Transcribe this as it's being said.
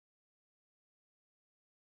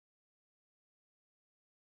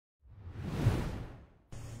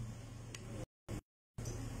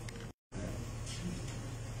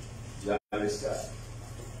You understand?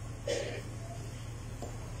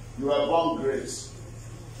 You were born grace.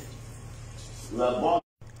 You were born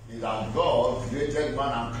in that God created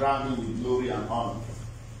man and crowned you with glory and honor.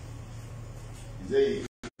 He said he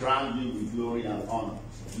crowned you with glory and honor.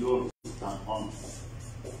 Glory and honor.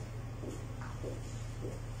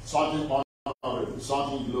 Something honorable,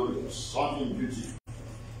 something glorious, something beautiful.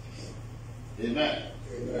 Amen.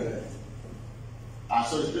 Amen. And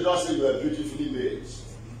so the scripture says you are beautifully made.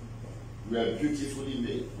 You are beautifully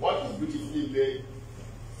made. What is beautifully made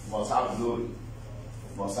must have glory,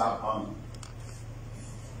 must have honor.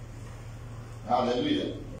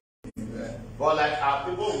 Hallelujah. Amen. But like our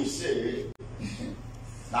people will say,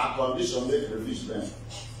 our condition made crayfish bend.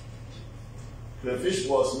 Crayfish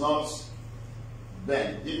was not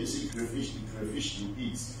bent. If you see crayfish, the crayfish you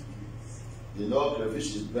eat, you know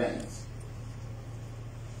crayfish is bent.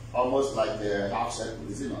 Almost like the half circle,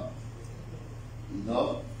 is it not? You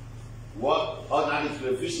know? What ordinary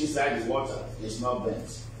crayfish inside the water is not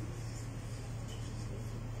bent.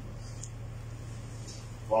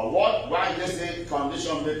 But why they say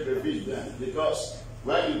condition made crayfish bend? Because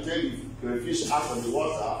when you take the crayfish out of the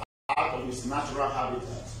water, out of its natural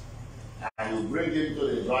habitat, and you bring it to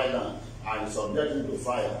the dry land, and you subject it to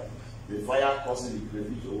fire, the fire causes the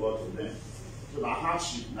crayfish to work to bend. So the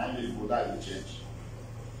hardship, 9 people die will change.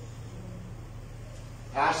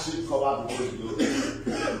 Hardship covered with glory.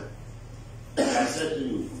 I said to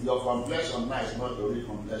you, your complexion now is not your real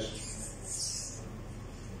complexion.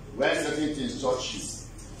 When certain things touch you,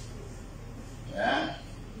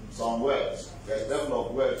 some words, there's level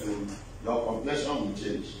of words, your complexion will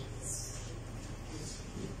change.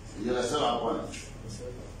 You understand my point?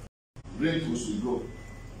 Wrinkles will go.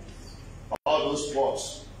 All those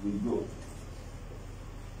spots will go.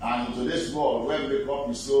 And in today's world, where makeup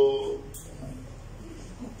is so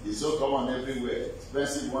common everywhere,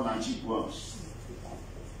 expensive one and cheap ones.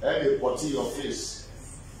 Every potty your face.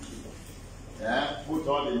 Put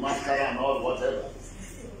all the mascara and all whatever.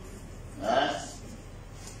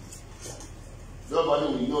 Nobody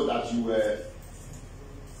will know that you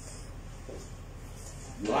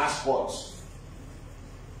had spots.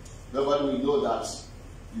 Nobody will know that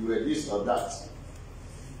you were this or that.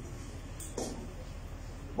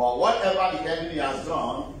 But whatever the enemy has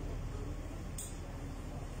done,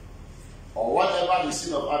 or whatever the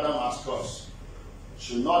sin of Adam has caused,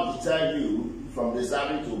 should not deter you from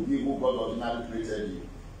desiring to be who God ordinarily created you.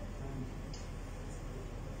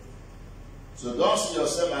 So don't see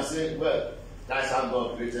yourself and say, well, that's how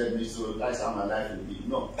God created me, so that's how my life will be.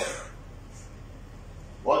 No.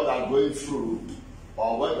 What you are going through,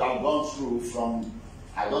 or what you have gone through from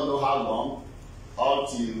I don't know how long,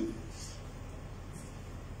 until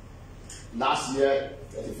last year,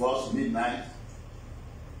 31st midnight,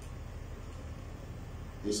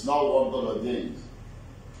 it's not what God ordained.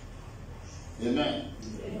 Amen.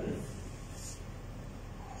 Amen.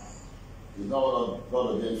 It's not what God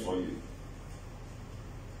ordained for you.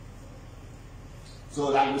 So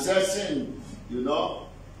like we said, sin,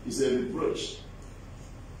 is a reproach.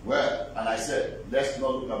 Well, and I said, let's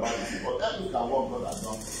not look about it, but let's look at what God has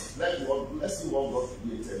done for us. Let's see what God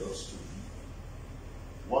created us to.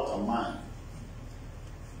 What a man.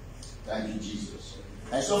 Thank you, Jesus.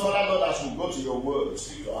 And so, Father God, as we go to your word,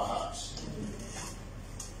 speak to our hearts.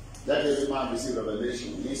 Let every man receive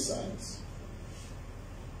revelation, insight.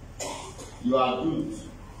 You are good.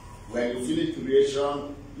 When you finish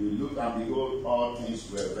creation, you look and behold, all things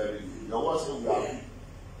were very good. Your word says we are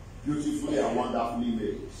beautifully and wonderfully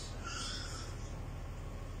made.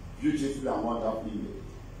 Beautifully and wonderfully made.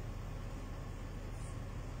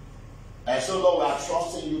 And so, Lord, we are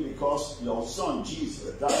trusting you because your Son,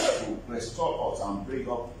 Jesus, died to restore us and bring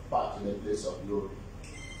us back to the place of glory.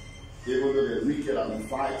 Even though the wicked have been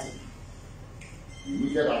fighting, the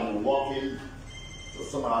wicked have been walking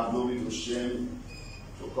to turn our glory to shame,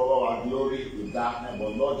 to cover our glory with darkness.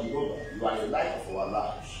 But Lord Jehovah, you are the light of our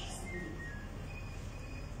lives.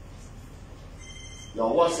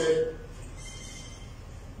 Your word said,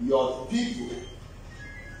 your people,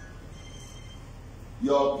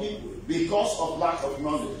 because of lack of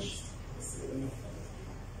knowledge,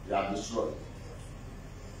 they are destroyed.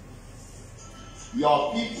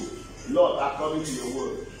 Your people, Lord, according to your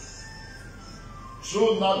word,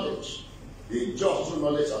 through knowledge, the just through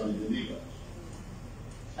knowledge of the believer.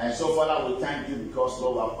 And so, Father, we thank you because,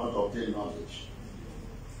 Lord, we have come to obtain knowledge.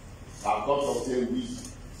 We have come to obtain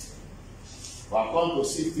wisdom. We have come to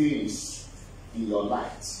see things in your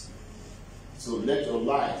light. So let your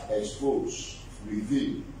light expose,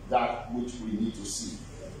 reveal that which we need to see.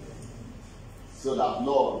 So that,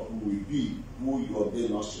 Lord, we will be who you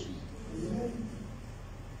ordain us to be.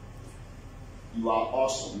 You are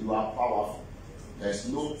awesome. You are powerful. There's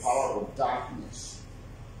no power of darkness.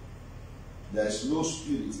 There's no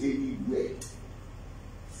spirit anywhere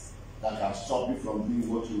that can stop you from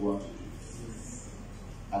doing what you want to do.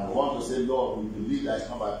 And I want to say, Lord, we believe that it's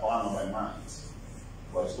not by power nor by might,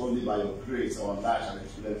 but it's only by your grace our lives and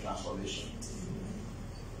experience transformation.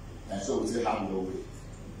 And so we say, have your way.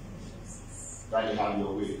 Daddy, have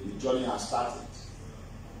your way. The journey has started.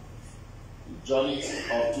 The journey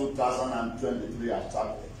of 2023 has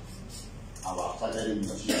started. And we have started in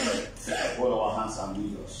your church. Hold our hands and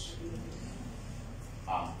lead us.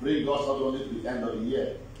 And bring us not only to the end of the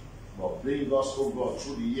year, but bring us, oh God,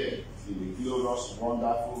 through the year in a glorious,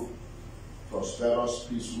 wonderful, prosperous,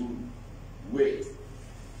 peaceful way.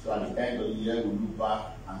 So at the end of the year, we look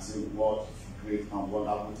back and say, what great and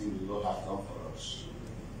wonderful thing the Lord has done for us.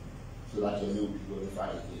 So that your name will be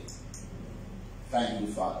glorified again. Thank you,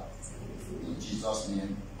 Father. In Jesus'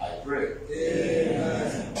 name, I pray.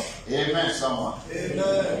 Amen. Amen, someone.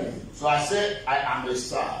 Amen. So I said, I am a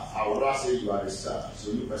star. I would rather say you are a star.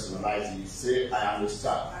 So you personalize it. Say, I am a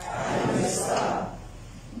star. I am a star.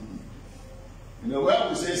 You know, when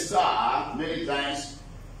we say star, many times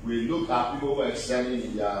we look at people who are excelling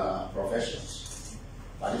in their professions.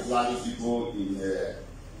 Particularly people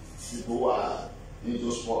who are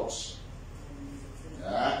into sports,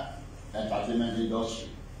 entertainment industry,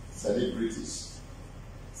 celebrities.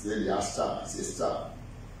 Say they are star, it's a star.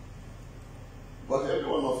 But every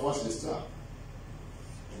one of us is a star.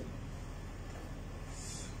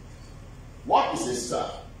 What is a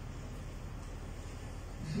star?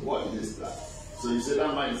 What is a star? So you say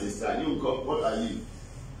that man is a star. You go, what are you?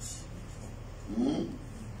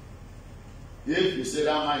 If you say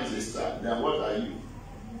that man is a star, then what are you?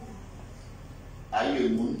 Are you a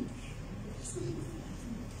moon?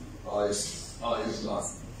 Or it's not?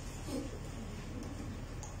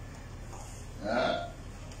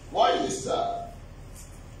 What is a star?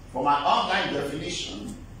 For my online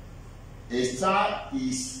definition, a star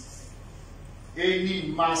is any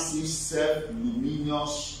massive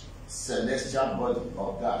self-luminous celestial body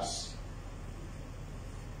of gas.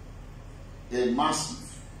 Any massive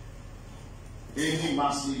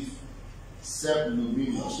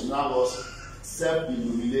self-luminous, in other words,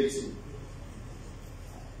 self-illuminating.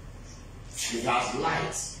 It has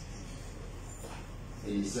light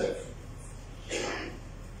in itself.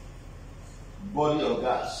 Body of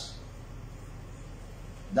gas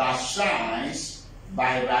that shines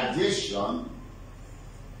by radiation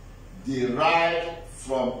derived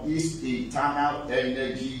from its eternal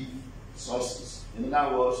energy sources. In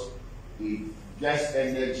other words, it gets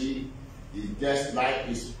energy, it gets light,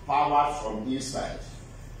 it's powered from inside.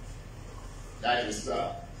 That is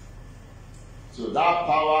star. So that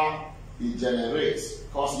power it generates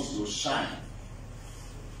causes to shine.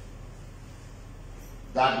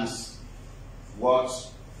 That is what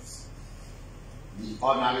the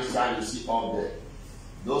ordinary star you see up there.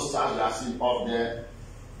 Those stars you are seeing up there,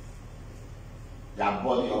 they are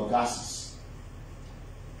body of gases.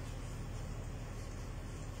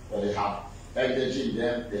 But they have energy in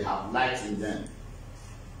them, they have light in them.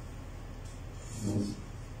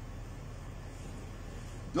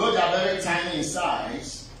 Though they are very tiny in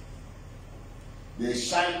size, they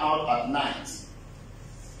shine out at night.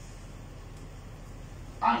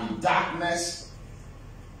 And in darkness,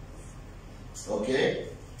 okay,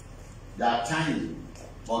 they are tiny.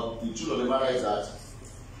 But the truth of the matter is that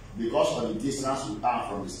because of the distance we are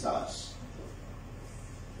from the stars,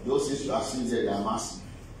 those things you are seeing there, they are massive.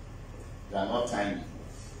 They are not tiny.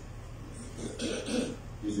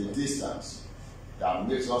 It's the distance that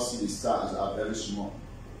makes us see the stars are very small.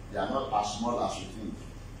 They are not as small as you think.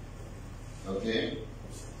 Okay?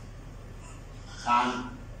 And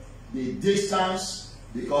the distance,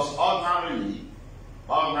 because ordinarily,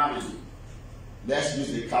 let's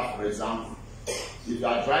use the car for example. If you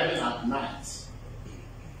are driving at night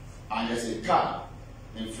and there's a car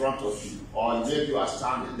in front of you, or maybe you are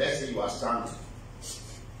standing, let's say you are standing,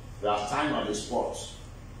 you are standing on the spot,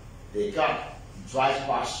 a car drives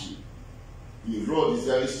past you, the road is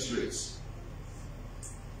very straight.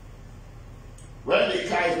 When the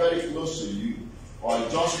car is very close to you, or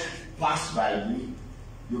just passed by you,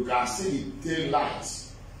 you can see the tail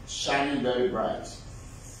lights shining very bright.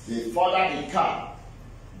 The further the car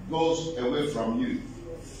goes away from you,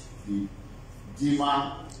 the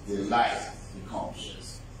dimmer the light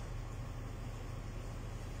becomes.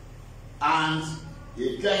 And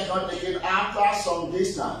if care is not taken, after some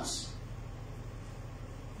distance,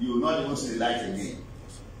 you will not even see the light again.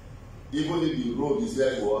 Even if the road is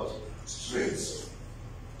very what? Straight.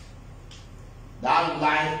 That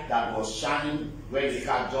light that was shining when the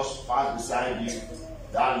car just passed beside you,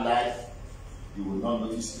 that light, you will not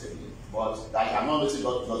notice it again. But that you are not noticing,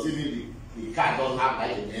 does it mean the car doesn't have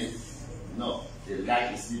light again? No, the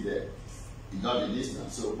light is still there. It's not the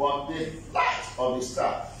distance. So, but the light of the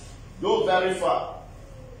star, though very far,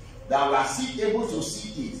 that we are still able to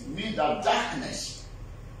see it, means that darkness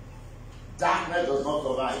does not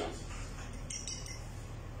cover it.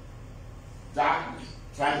 Darkness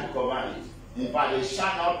trying to cover it. In fact, they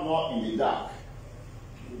shine out more in the dark.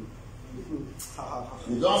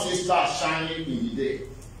 You don't see stars shining in the day.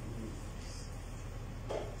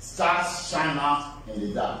 Stars shine out in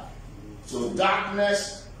the dark. So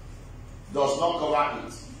darkness does not cover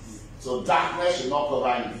it. So darkness should not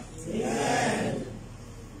cover it. Amen.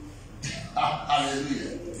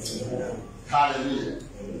 Hallelujah. Amen. Hallelujah.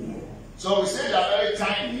 Amen. So we say they are very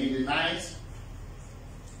tiny in the night.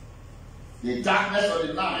 The darkness of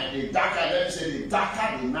the night, the darker, let me say, the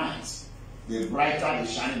darker the night, the brighter the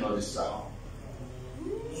shining of the star.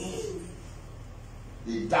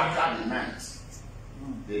 The darker the night,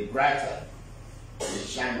 the brighter the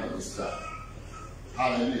shining of the star.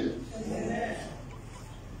 Hallelujah. Amen.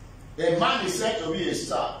 A man is said to be a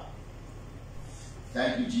star.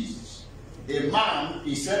 Thank you, Jesus. A man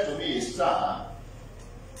is said to be a star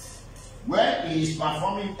when he is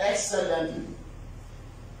performing excellently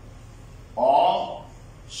or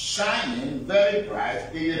shining very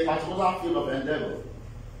bright in a particular field of endeavor.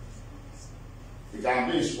 It can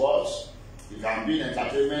be in sports, it can be in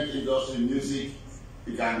entertainment industry, music,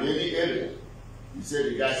 it can be any area. You say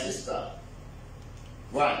the guy is a star.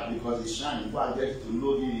 Why? Because he's shining. People are getting to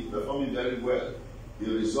know him, he's performing very well.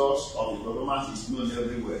 The results of the performance is known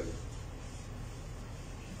everywhere.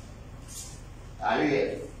 Are you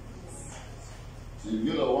here? So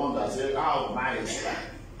you're the one that says, how am I a star?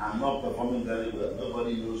 I'm not performing very well.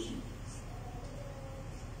 Nobody knows you.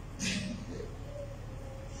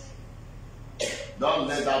 Don't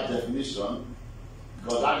let that definition,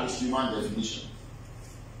 because that is human definition.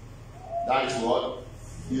 That is what?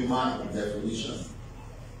 Human definition.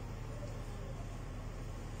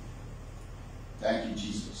 Thank you,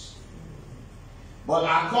 Jesus. But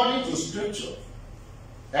according to Scripture,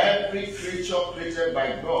 every creature created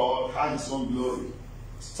by God has its own glory.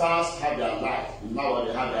 Stars have their light, now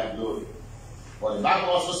they have their glory. But the Bible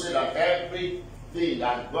also says that everything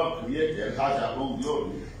that God created has their own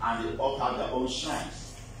glory, and they all have their own shine.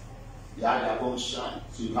 They have their own shine.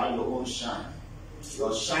 So you have your own shine.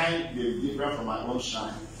 Your shine may be different from my own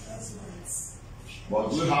shine.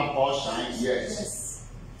 But you have all shine? Yes.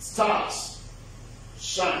 Stars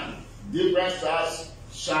shine. Different stars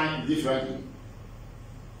shine differently.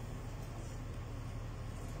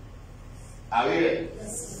 Are we here?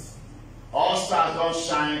 Yes. All stars don't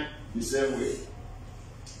shine the same way.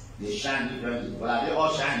 They shine differently. But are they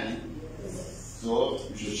all shining? Yes. So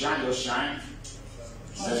you should shine your shine.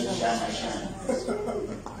 Let me shine my shine.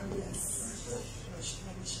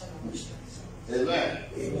 Amen.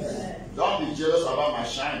 Amen. Don't be jealous about my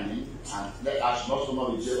shining, and let us not so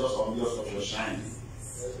much be jealous of yours of your shining.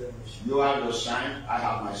 You have your shine, I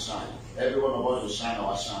have my shine. Every one of us will shine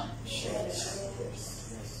our shine.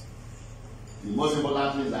 The most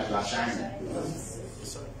important thing is that you are shining.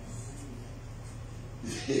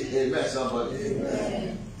 Amen, somebody.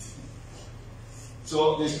 Amen.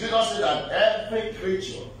 So the scripture says that every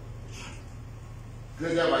creature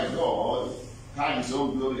created by God has his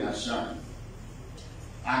own glory and shine.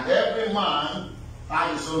 And every man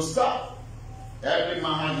has his own star. Every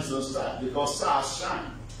man has his own star because stars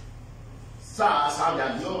shine. Stars have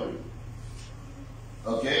their glory.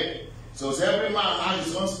 Okay? So every man has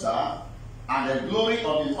his own star, and the glory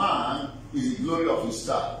of the man is the glory of his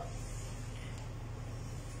star.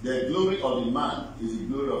 The glory of the man is the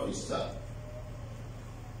glory of his star.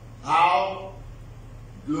 How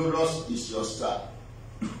glorious is your star?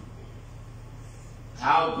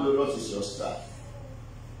 How glorious is your star?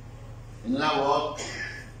 In other words,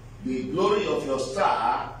 the glory of your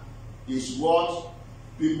star is what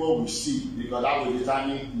people will see, because that will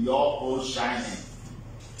determine your own shining.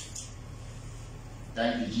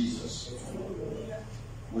 Thank you, Jesus.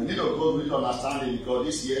 We need to go with understanding, because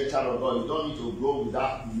this year, child of God, you don't need to go with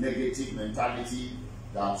that negative mentality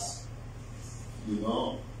that, you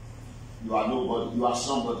know, you are nobody, you are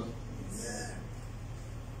somebody.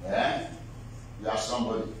 Yeah? You are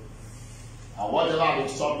somebody. And whatever will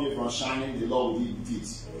stop you from shining, the Lord will give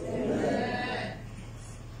it. Amen.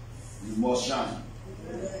 You must shine.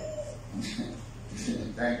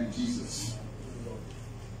 Thank you, Jesus.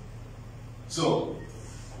 So,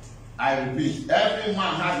 I repeat, every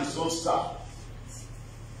man has his own star.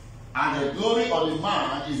 And the glory of the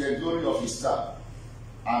man is the glory of his star.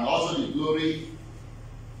 And also the glory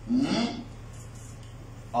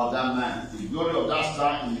of that man. The glory of that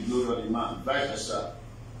star is the glory of the man. Vice versa.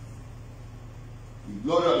 The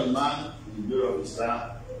glory of the man is the glory of his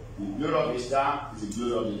star. The glory of his star is the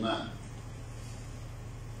glory of the man.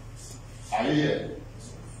 Are you here?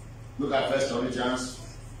 Look at 1 Corinthians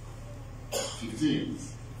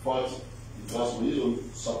 15:40. Because we need to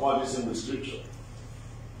support this with scripture.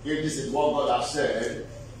 If this is what God has said,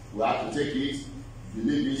 we have to take it,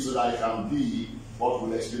 believe it, so that it can be what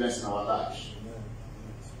we'll experience in our lives.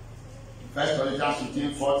 1 Corinthians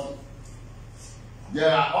 15:40. There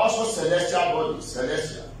are also celestial bodies,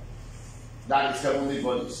 celestial, that is heavenly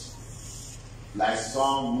bodies, like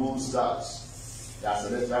sun, moon, stars. They are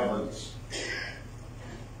celestial bodies.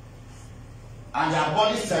 And there are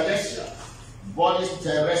bodies celestial, bodies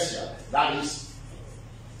terrestrial, that is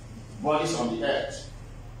bodies on the earth.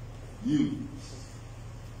 You,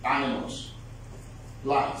 animals,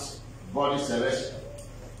 plants, bodies celestial.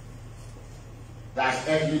 That's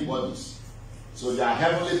earthly bodies. So there are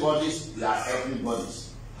heavenly bodies, there are earthly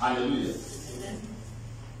bodies. Hallelujah. Amen.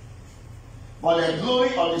 But the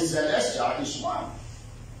glory of the celestial is one.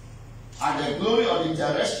 And the glory of the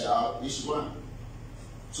terrestrial is one.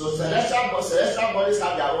 So celestial bodies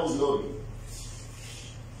have their own glory.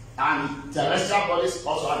 And terrestrial bodies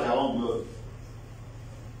also have their own glory.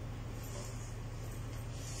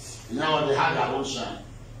 You know what? They have their own shine.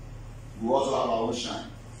 We also have our own shine.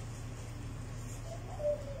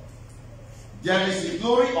 There is the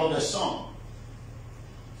glory of the sun.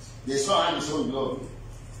 The sun has its own glory.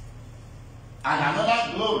 And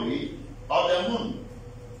another glory of the moon.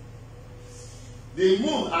 The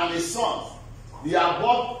moon and the sun, they are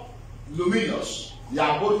both luminous. They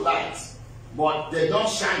are both light. But they don't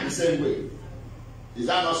shine the same way. Is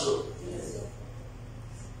that not so? Yes.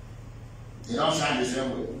 They don't shine the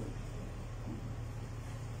same way.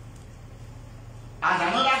 And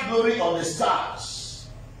another glory of the stars.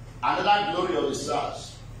 Another glory of the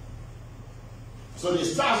stars. So the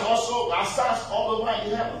stars also are stars all over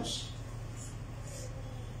in the heavens.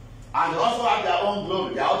 And they also have their own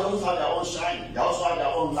glory. They also have their own shining. They also have their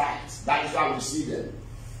own light. That is how we see them.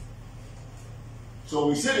 So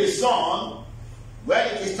we see the sun. When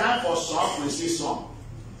it is time for sun, we see sun.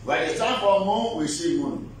 When it is time for moon, we see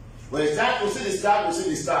moon. When it's time to see the stars, we see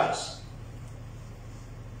the stars.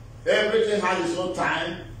 Everything has its own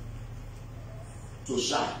time to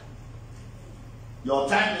shine. Your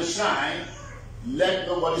time to shine, let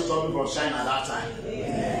nobody stop you from shining at that time.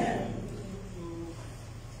 Amen.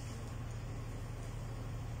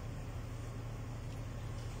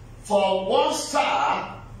 For one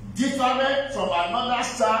star different from another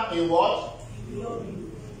star in what? Glory.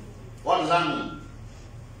 What does that mean?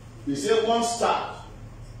 We say one star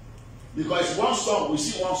because it's one sun. We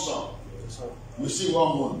see one sun. We see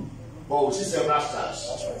one moon, but we see several stars.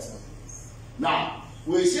 That's right. Now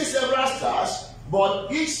we see several stars,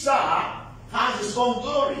 but each star has its own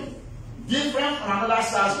glory, different from another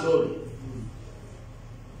star's glory.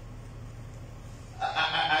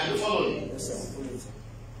 Are you following? Yes, sir.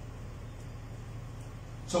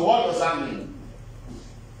 So what does that mean?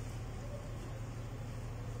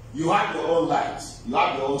 You have your own light. You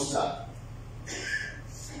have your own star.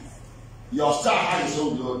 Your star has its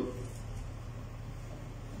own glory.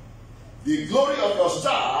 The glory of your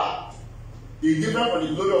star is different from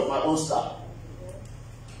the glory of my own star.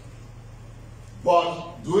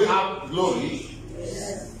 But do we have glory?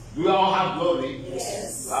 Yes. Do we all have glory?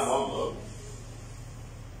 Yes. We have all glory.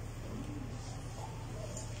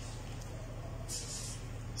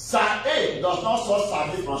 Star A does not stop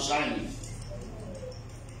Star B from shining.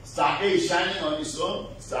 Star A is shining on its own.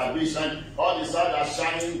 Star B is shining. All the stars are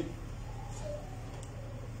shining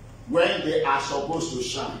when they are supposed to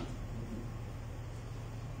shine.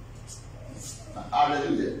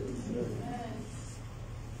 Hallelujah.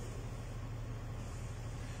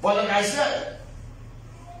 But like I said,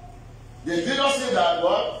 the video said that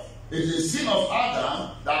what? It is the sin of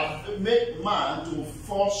Adam that made man to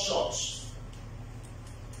fall short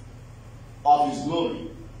of his glory.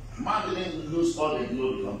 Man didn't lose all the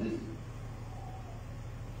glory completely.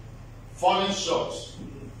 Falling short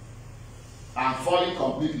and falling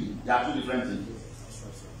completely, they are two different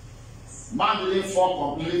things. Man didn't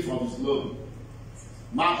fall completely from his glory.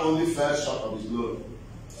 Man only fell short of his glory.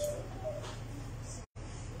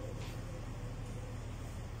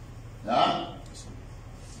 Yeah?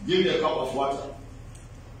 Give me a cup of water.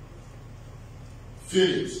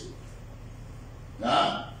 Fill it.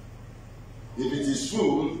 Yeah? If it is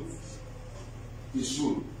full, it's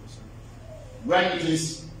full. When it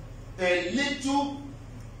is a little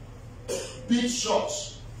bit short.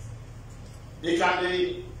 It can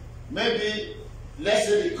be, maybe, let's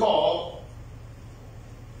say the cord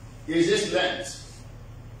is this length.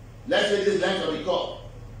 Let's say this length of the cord.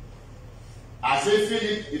 As they fill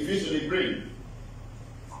it, it fits to the brim.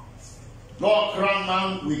 God crowned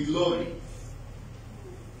man with glory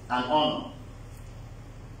and honor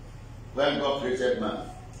when God created man.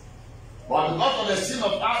 But because of the sin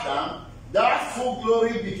of Adam, that full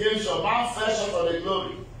glory became short. Man fell short of the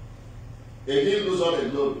glory. They didn't lose all the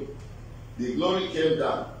glory. The glory came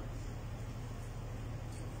down.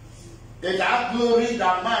 It's that glory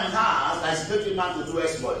that man has that is making man to do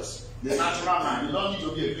exploits. The natural man. You don't need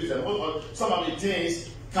to be a Christian. Some of the things,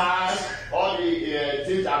 cars, all the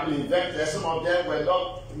things that have been invented, some of them were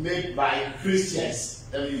not made by Christians.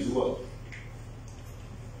 Let me use the word.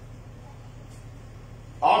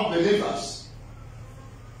 Unbelievers,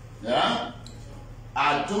 yeah,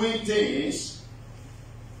 are doing things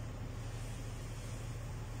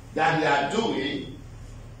that they are doing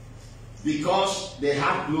because they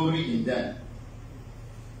have glory in them.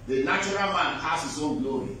 The natural man has his own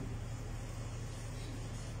glory.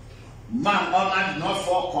 Man honor did not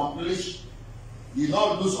fall completely, did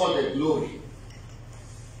not lose all the glory.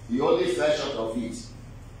 He only fell short of it.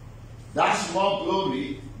 That small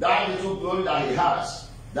glory, that little glory that he has,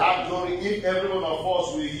 that glory, if every one of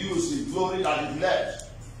us will use the glory that is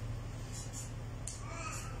left,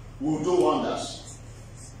 will do wonders.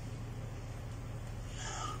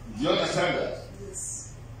 Do you understand that?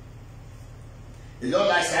 Yes. It's just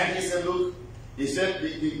like scientists say, look, he said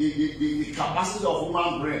the capacity of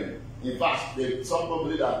human brain. In fact, some people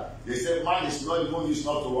believe that they say man is not even used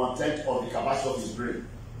not to 1/10 of the capacity of his brain.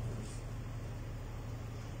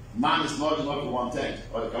 Man is not used not to 1/10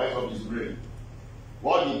 of the capacity of his brain.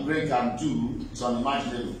 What the brain can do is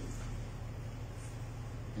unimaginable.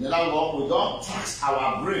 In other words, we don't tax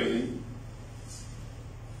our brain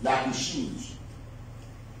like we should.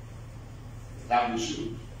 Like we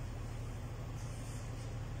should.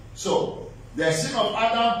 So, the sin of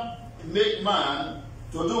Adam made man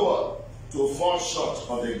to do what? To fall short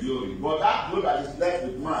of the glory. But that glory that is left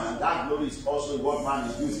with man, that glory is also what man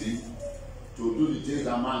is using to do the things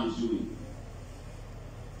that man is doing.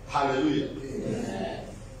 Hallelujah. Amen.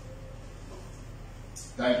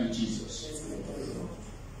 Thank you, Jesus.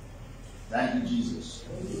 Thank you, Jesus.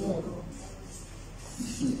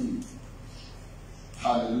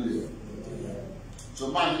 Hallelujah.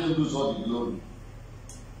 So man didn't lose all the glory.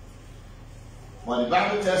 But the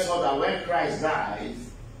Bible tells us that when Christ died,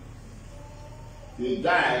 he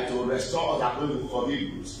died to restore us according to the book of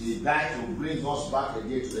Hebrews. He died to bring us back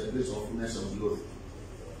again to the place of fullness of glory.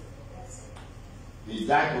 He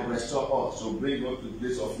died to restore us, to bring us to the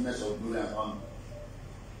place of fullness of glory and honor.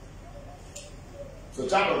 So,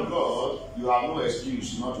 child of God, you have no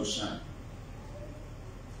excuse not to shine.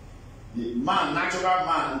 The man, natural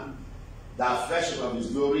man, that fell short of his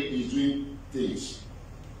glory is doing things.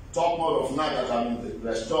 Talk more of night that have been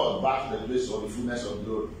restored back to the place of the fullness of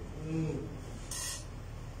glory.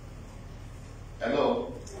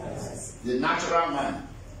 Hello? Yes. The natural man.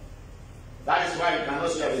 That is why you cannot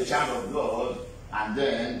say you are a child of God and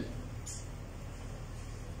then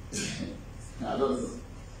I don't know.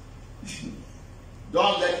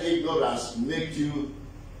 Don't let ignorance make you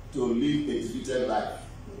to live a defeated life.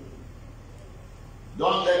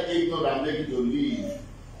 Don't let ignorance make you to live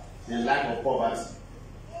a life of poverty.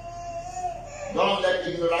 Don't let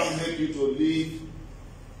ignorance make you to live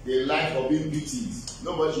a life of being pitied.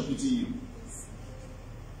 Nobody should pity you.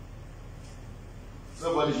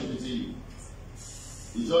 Nobody should pity you.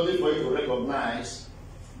 It's only for you to recognize,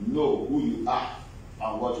 know who you are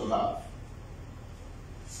and what you have.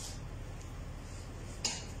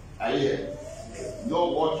 Are you here? Know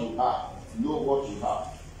what you are. Know what you have.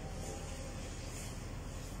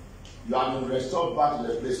 You have been restored back to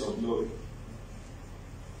the place of glory.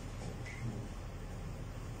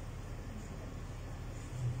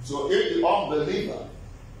 So if the unbeliever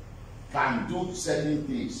can do certain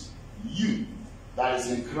things, you that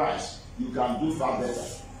is in Christ, you can do far better.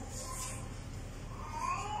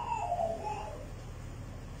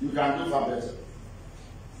 You can do far better.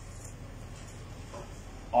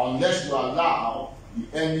 Unless you allow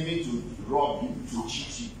the enemy to rob you, to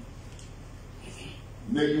cheat you.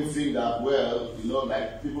 Make you think that, well, you know,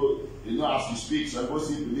 like people, you know, as you speak, some people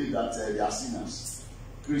still believe that they are sinners,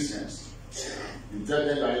 Christians. You tell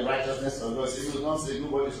them that the righteousness of God, say, you don't say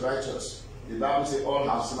nobody is righteous. The Bible says all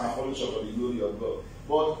have sinned and fallen short of the glory of God.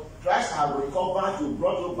 But Christ has recovered you,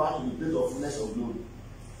 brought you back to the place of fullness of glory.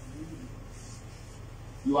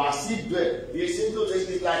 You are still there. You see,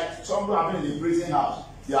 it's like somebody have been in the prison house.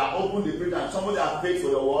 They are open the prison and somebody has paid for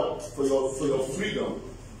your word, for your freedom.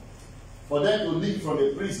 For them to leave from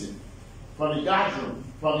the prison, from the guard room,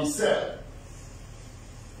 from the cell.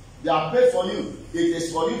 They are paid for you. It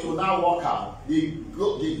is for you to now walk out. The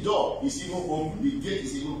door is even open. The gate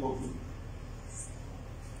is even open.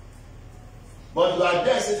 But you are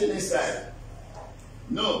there sitting inside.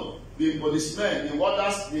 No. The policemen, the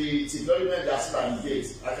warders, the security men, they are still at the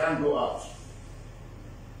gate. I can't go out.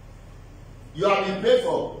 You have been paid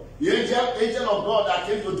for. The angel of God that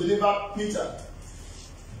came to deliver Peter.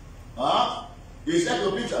 He said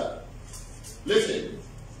to Peter, listen,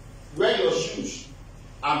 wear your shoes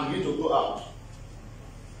and begin to go out.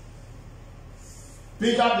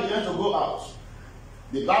 Peter began to go out.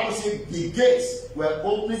 The Bible says the gates were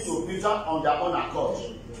opening to Peter on their own accord.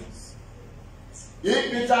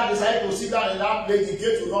 If Peter decided to sit down in that place, the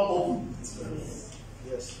gate will not open.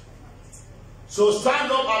 Yes. So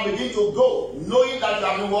stand up and begin to go, knowing that you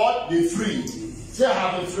have been what? Be free. Say, I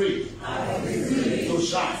have been free. I have been free. To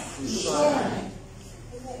shine. To shine.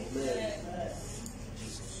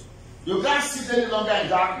 You can't sit any longer in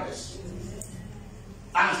darkness.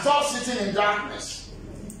 And stop sitting in darkness.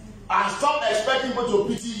 And stop expecting people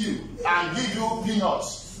to pity you and give you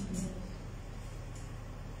peanuts.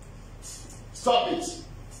 Stop it.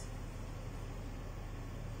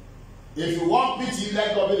 If you want pity,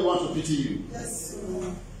 let God be the one to pity you. Yes.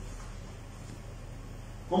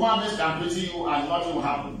 Human beings can pity you and nothing will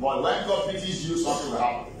happen. But when God pities you, something will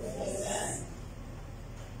happen. Yes.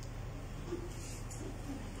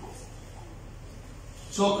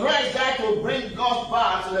 So Christ died to bring God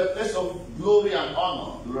back to the place of glory and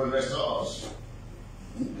honor, to restore us.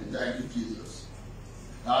 Thank you, Jesus.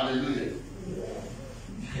 Hallelujah.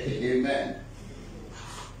 Amen.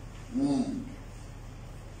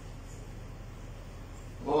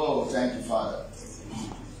 Oh, thank you, Father.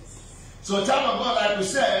 So, child of God, like we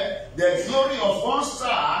said, the glory of one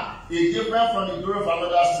star is different from the glory of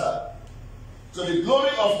another star. So, the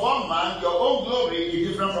glory of one man, your own glory, is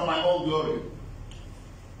different from my own glory.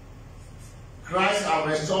 Christ has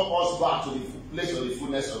restored us back to the place of the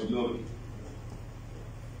fullness of glory.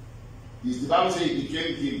 The Bible says he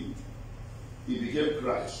became him. He became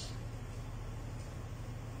Christ.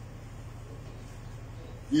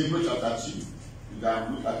 Hebrews chapter 2. You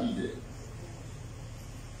can look at it there.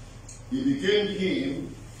 He became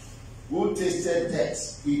him who tasted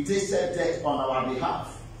death. He tasted death on our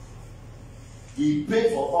behalf. He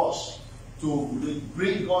paid for us to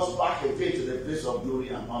bring us back again to the place of glory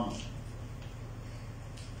and honor.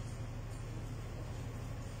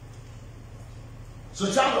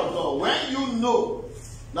 So, child of God, when you know,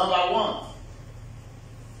 number one,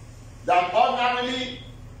 that ordinarily,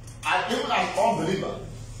 and even as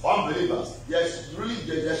unbelievers, there's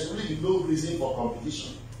really no reason for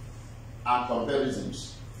competition and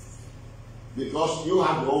comparisons. Because you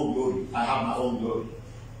have your own glory, I have my own glory.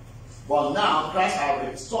 But now, Christ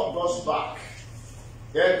has restored us back.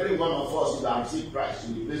 Every one of us who have received Christ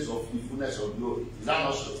to the place of the fullness of glory. Is that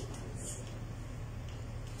not so?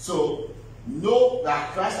 So, know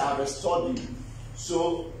that Christ has restored you.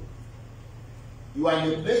 So, you are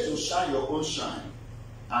in a place to shine your own shine.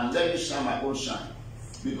 And let me shine my own shine.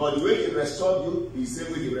 Because the way he restored you is the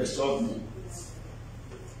same way he restored me.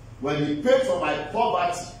 When he paid for my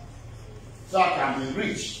poverty, so I can be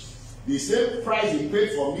rich, the same price he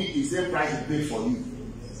paid for me is the same price he paid for you.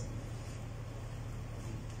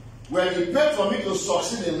 When he paid for me to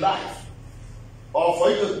succeed in life, or for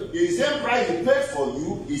you to, the same price he paid for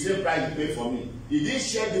you, the same price he paid for me. He didn't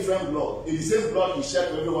shed different blood. It's the same blood he shed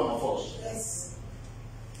for every one of us. Yes.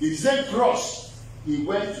 It's the same cross he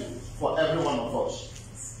went to for every one of us.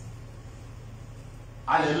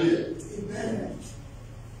 Hallelujah. Amen.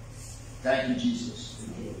 Thank you, Jesus.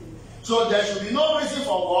 Amen. So there should be no reason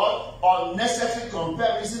for what? Unnecessary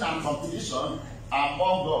comparison and competition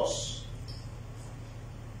among us.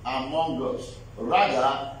 Among us.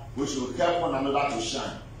 Rather, we should help one another to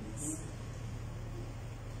shine.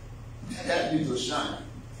 Help me to shine.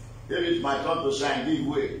 If it's my turn to shine, give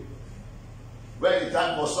way. When it's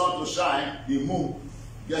time for sun to shine, the moon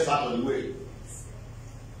gets out of the way.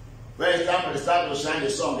 When it's time for the star to shine, the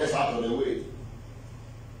sun gets out of the way.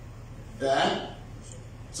 Then,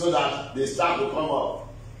 so that the star will come up.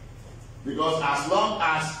 Because as long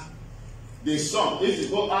as the sun, if you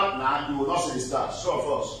go out now, you will not see the star. Sure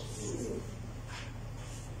of us.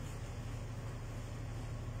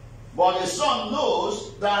 But the sun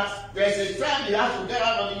knows that there's a time he has to get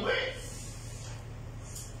out of the way.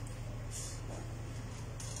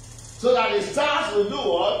 So that the stars will do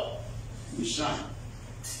what? Will shine.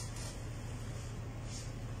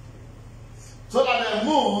 So that the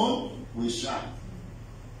moon will shine.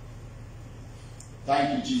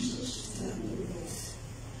 Thank you, Jesus.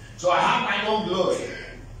 So I have my own glory.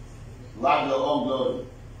 You have your own glory.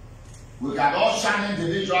 We can all shine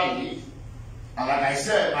individually. And like I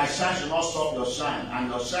said, my shine should not stop your shine. And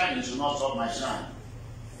your shine should not stop my shine.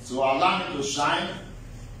 So allow me to shine.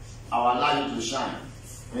 I will allow you to shine.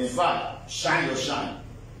 In fact, shine your shine.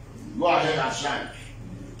 Go ahead and shine.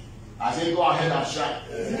 I say go ahead and shine.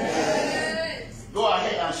 Amen. Go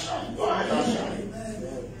ahead and shine. Go ahead and shine.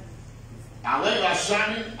 Amen. And when you are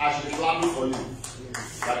shining, I should be clapping for you.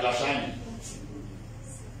 That you are shining.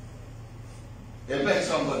 Amen,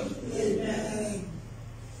 somebody. Amen.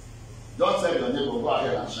 Don't tell your neighbor, go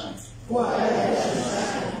ahead and shine. Go ahead and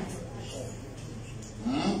shine.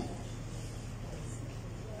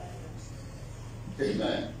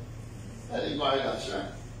 Amen. Let him go ahead and shine.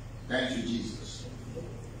 Thank you, Jesus.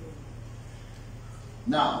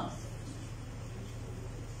 Now,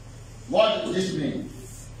 what does this mean?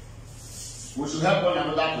 We should help one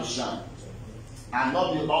another to shine and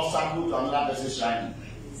not be an obstacle to another person shining.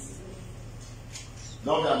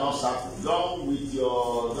 Don't be an obstacle.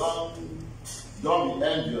 Don't be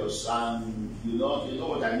envious, and you know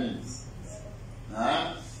what I mean.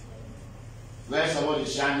 Huh? When somebody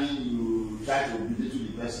is shining, you try to belittle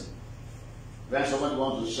the person. When somebody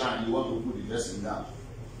wants to shine, you want to put the person down.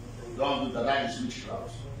 Don't do that. That is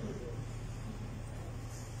witchcraft.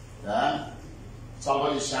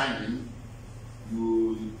 Somebody shining,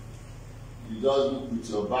 you just look with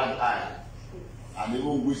your bad eye and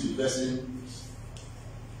even wish the person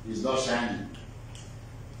is not shining.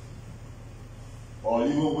 Or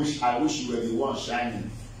even wish, I wish you were the one shining.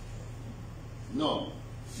 No.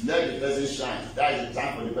 Let the person shine. That is the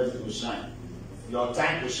time for the person to shine. Your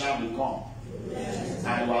time to shine will come. Amen.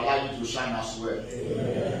 And will allow you to shine as well.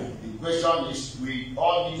 Amen. The question is, we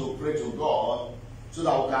all need to pray to God so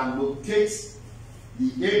that we can locate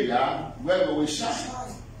the area where we will shine.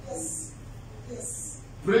 Yes. Yes.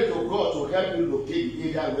 Pray to God to help you locate the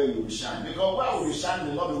area where you will shine. Because where you will shine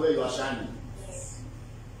will not be where you are shining. Yes.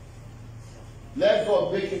 Let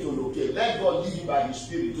God make it to locate. Let God lead you by His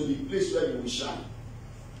Spirit to the place where you will shine.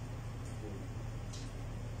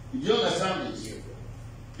 Do you understand this?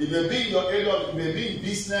 It may be in your area, it may be in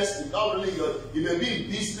business, it's not really your, it may be in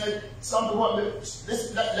business. Some people, let me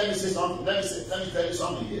say something, let me tell you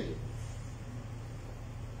something here.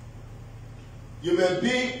 You may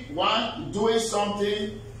be one doing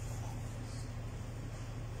something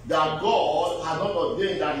that God has not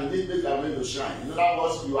ordained that in this place you are going to shine. In other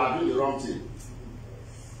words, you are doing the wrong thing.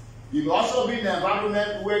 You may also be in an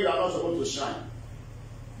environment where you are not supposed to shine.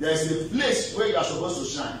 There is a place where you are supposed to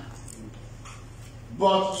shine.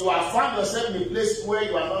 But you have found yourself in a place where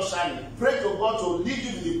you are not shining. Pray to God to lead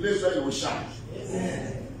you to the place where you will shine.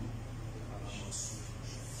 Amen.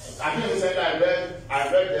 I think recently I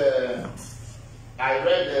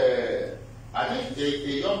think a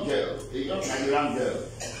young girl, a young Nigerian girl,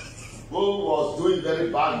 who was doing very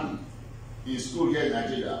badly in school here in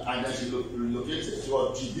Nigeria, and then she relocated.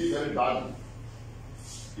 She did very badly.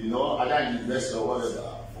 You know, either in university or whatever.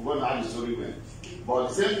 I forgot how the story went. But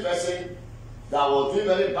the same person that was doing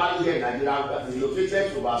very badly here in Nigeria,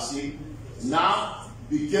 relocated to overseas, now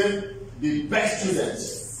became the best student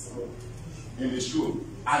in the school.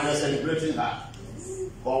 And they're celebrating her.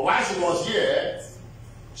 But while she was here,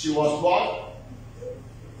 she was bored.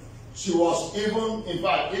 She was even, in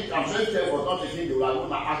fact, if I'm very careful was not taking, they were going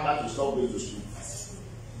to ask her to stop going to school.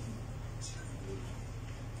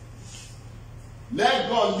 Let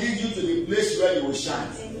God lead you to the place where you will shine.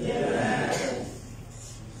 Amen.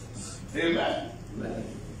 Amen. Amen.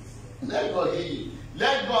 Let God lead you.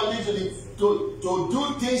 Let God lead you to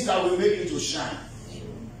do things that will make you to shine.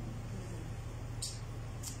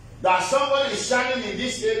 That somebody is shining in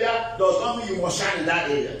this area does not mean you must shine in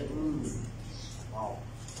that area. Wow.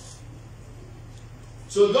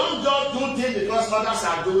 So don't just do things because others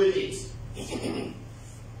are doing it.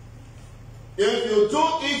 If you do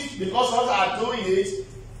it because others are doing it,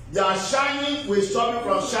 their shining will stop you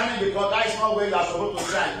from shining because that is not where you are supposed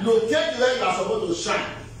to shine. Locate where you are supposed to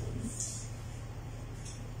shine.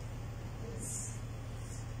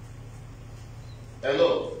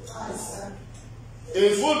 Hello?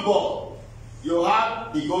 In football, you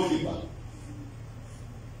have the goalkeeper.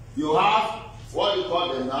 You have what you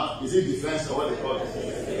call them now. Is it defense or what they call them?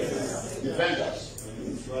 Defenders.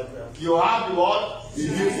 You have the what? The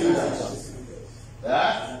midfielders.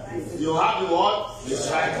 You have the what? The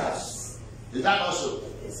strikers. Is that also?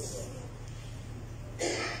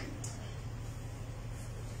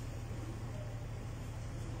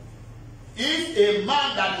 If a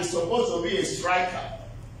man that is supposed to be a striker,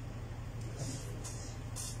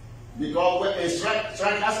 because when strikers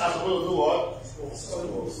are supposed to do what?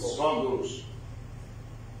 Struggles.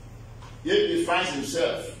 If he finds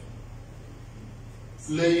himself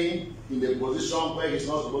playing in a position where he's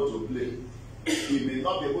not supposed to play, he may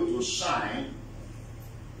not be able to shine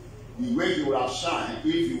the way he would have shined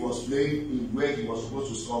if he was playing in where he was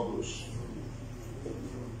supposed to score goals.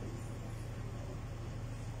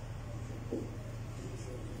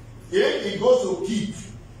 If he goes to keep,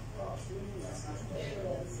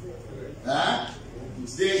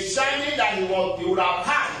 the shining that he would have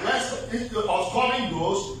had when he was scoring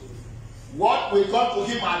goals, what we got to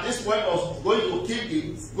him at this point was going to keep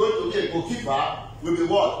him, going to be a goalkeeper, will be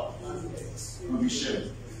what? Will be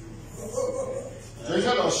shame. So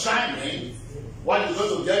instead of shining, what he's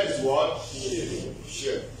going to get is what?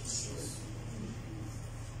 Shame.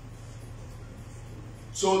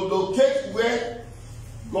 So locate where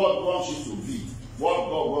God wants you to be, what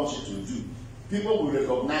God wants you to do. People will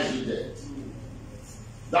recognize you there.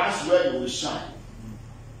 That's where you will shine.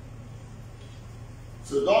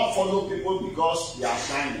 So don't follow people because they are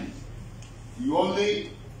shining. You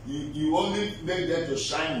only make them to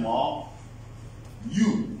shine more.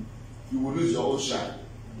 You will lose your own shine.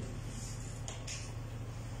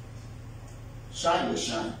 Shine your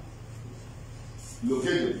shine.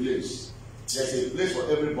 Locate the place. There's a place for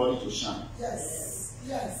everybody to shine. Yes.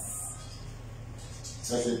 Yes.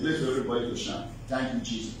 There's a place for everybody to shine. Thank you,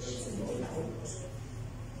 Jesus.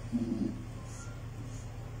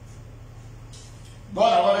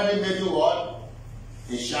 God already made you what?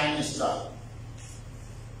 A shining star.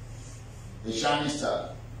 A shining star.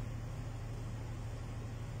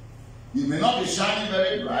 You may not be shining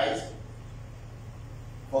very bright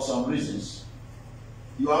for some reasons.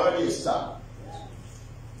 You are already a star.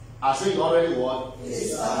 I say you already what? A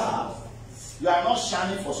star. You are not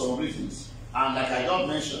shining for some reasons. And like I just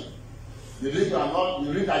mentioned, the reason that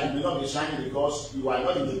you may not be shining because you are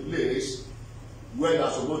not in the place where you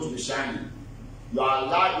are supposed to be shining. You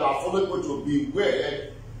are fully going to be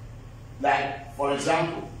where, like, for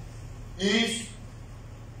example, if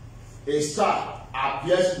a star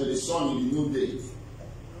appears with the sun in the noonday,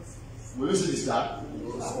 will you see the star?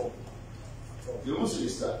 You won't see the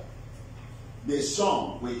star. The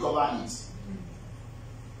sun will cover it.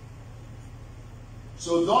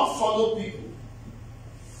 So don't follow people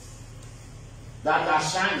that are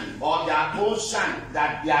shining or their own shine,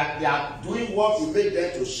 that they are doing what will make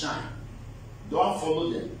them to shine. Don't follow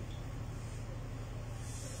them.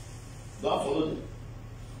 Don't follow them.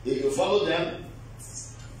 If you follow them,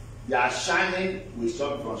 their shining will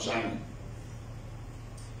stop you from shining.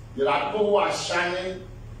 There are people who are shining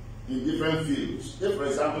in different fields. Take for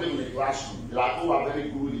example, in the classroom, there are people who are very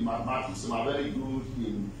good in mathematics, some are very good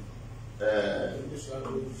in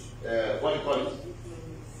what do you call it?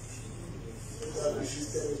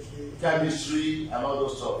 Chemistry and all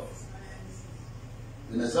those stuff.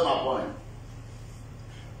 In the same point,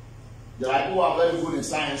 there are people who are very good in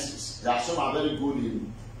sciences. There are some who are very good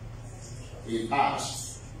in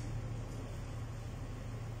arts.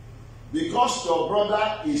 Because your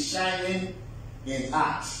brother is shining in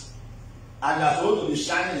arts, and you are supposed to be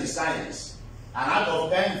shining in science, and out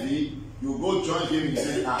of envy, you go join him in the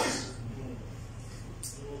same arts.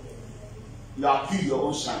 You have killed your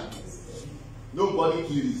own shine. Nobody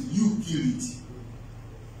killed it. You killed it.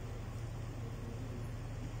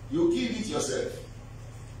 You killed it yourself.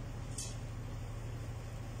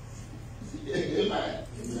 Amen.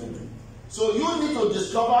 Amen. So you need to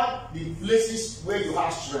discover the places where you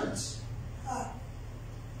have strength.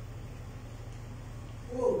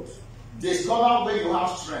 Discover where you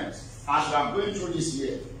have strength as you are going through this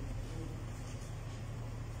year.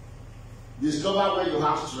 Discover where you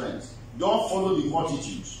have strength. Don't follow the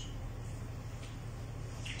multitudes.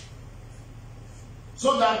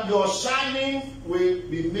 So that your shining will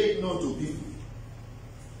be made known to people.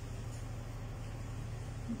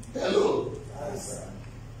 Hello. Yes,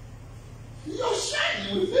 your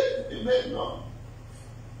shining will be made known.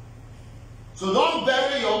 So don't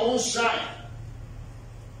bury your own shine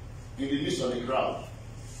in the midst of the crowd.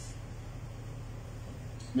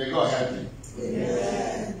 May God help you.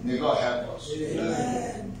 Amen. May God help us.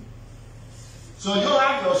 Amen. So you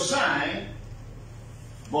have your shine,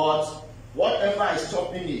 but whatever is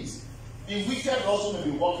stopping it, the wicked also may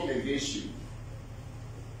be working against you.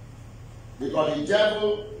 Because the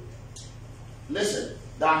devil, listen,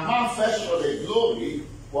 that manifest for the glory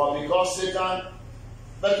was because Satan,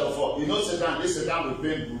 first of all, you know Satan will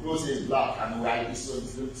paint because he's black and white. So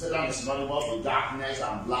Satan is synonymous with darkness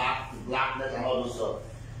and blackness and all those stuff.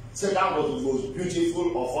 Satan was the most beautiful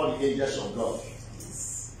of all the angels of God.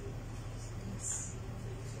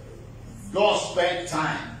 God spent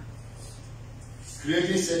time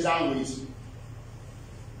creating Satan with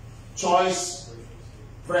choice,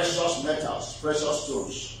 precious metals, precious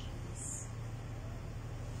stones.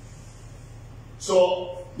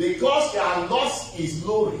 So, because he has lost his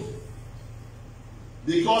glory,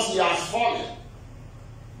 because he has fallen,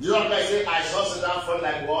 Jesus Christ said, I saw Satan fall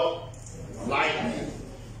like what? Lightning.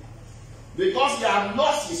 Because he has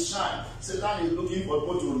lost his shine, Satan is looking for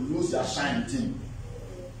people to lose their shine with him.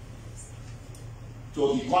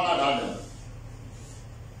 So he cornered Adam.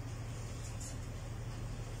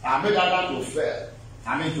 And made Adam to fail.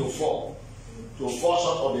 To fall. To fall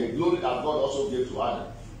short of the glory that God also gave to Adam.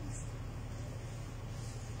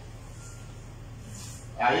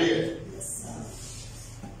 Are you here?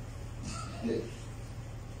 Yes, yeah.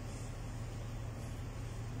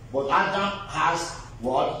 But Adam has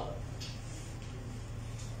what?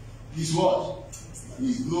 His what?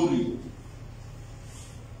 His glory.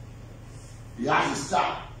 He has his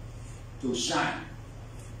star to shine.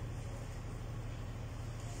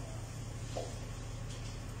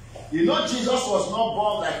 You know, Jesus was not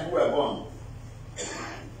born like we were born.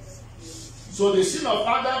 So the sin of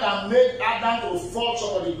Adam that made Adam to fall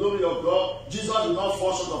short of the glory of God, Jesus did not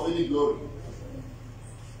fall short of any glory.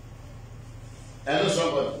 Hello,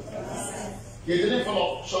 somebody. He didn't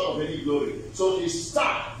fall short of any glory. So his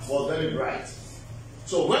star was very bright.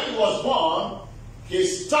 So when he was born,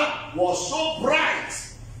 his star was so bright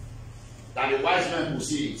that the wise men could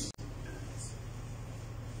see it.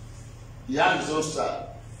 He had his own star.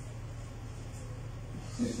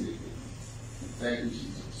 Thank you,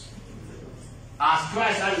 Jesus. As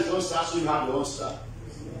Christ had his own star, so you have your own star.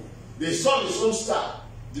 They saw his own star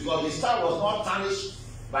because the star was not tarnished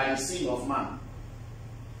by the sin of man.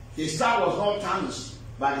 His star was not tarnished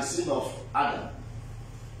by the sin of Adam.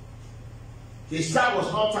 His star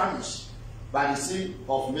was not tarnished by the sin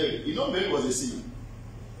of Mary. You know, Mary was a sinner.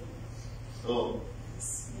 Oh.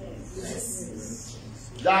 Yes.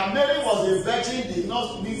 That Mary was a virgin did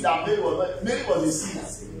not mean that Mary was a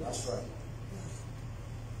sinner. That's right.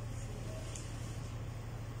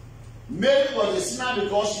 Mary was a sinner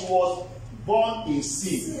because she was born in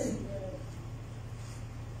sin.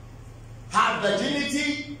 Her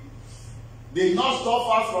virginity did not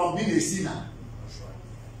stop her from being a sinner.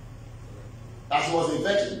 That she was a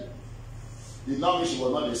virgin did not mean she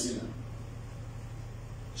was not a sinner.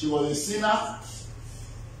 She was a sinner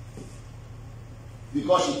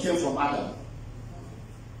because she came from Adam.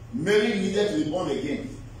 Mary needed to be born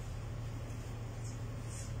again.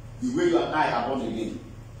 The way you and I are born again.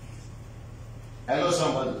 Hello,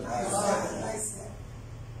 somebody.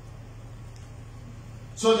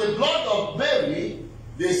 So the blood of Mary,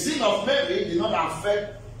 the sin of Mary, did not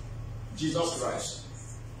affect Jesus Christ.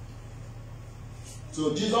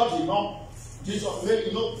 So Jesus did not,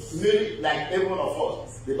 Mary, like every one of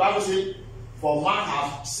us. The Bible says, for man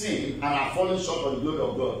have sinned and have fallen short of the glory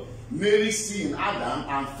of God. Mary sinned Adam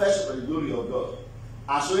and fell short of the glory of God.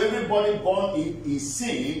 And so everybody born in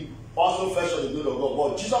sin also fell short of the glory of God.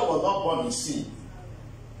 But Jesus was not born in sin.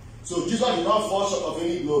 So Jesus did not fall short of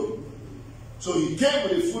any glory. So he came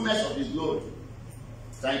with the fullness of his glory.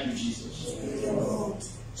 Thank you, Jesus.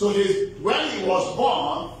 So when he was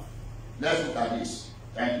born, let's look at this.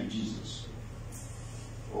 Thank you, Jesus.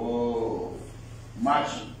 Oh,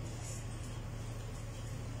 Matthew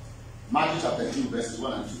chapter 2, verses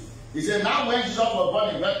 1 and 2. He said, now when Jesus was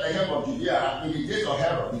born in Bethlehem of Judea, in the days of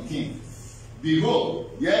Herod the king,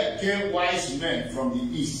 behold, there came wise men from the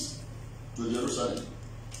east to Jerusalem.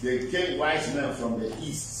 There came wise men from the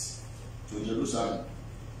east to Jerusalem,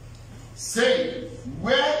 saying,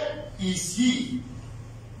 where is he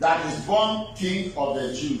that is born King of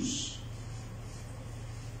the Jews?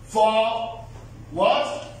 For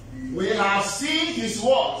what? We have seen his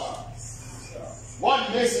what? What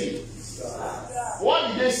did they see? What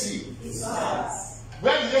did they see?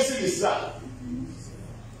 Where did they see the star?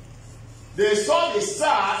 They saw the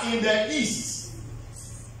star in the east.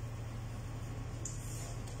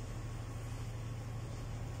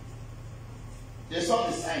 They saw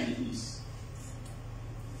the star in the east.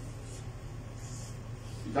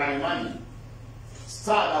 You can imagine.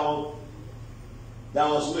 Star that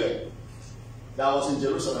was where? That was in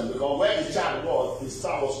Jerusalem. Because where the child was, the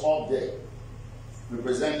star was up there,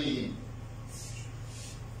 representing him.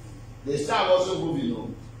 The star wasn't moving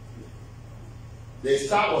on. The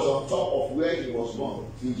star was on top of where he was born,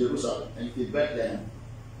 in Jerusalem, and in Bethlehem.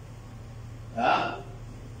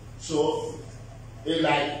 So,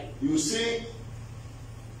 like you see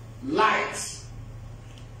light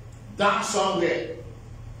down somewhere,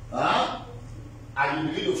 and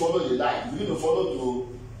you begin to follow the light. You begin to follow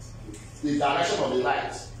to the direction of the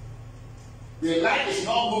light. The light is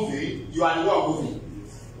not moving, you are the one moving.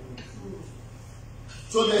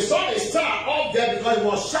 So they saw the star up there because it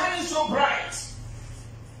was shining so bright.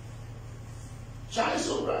 Shining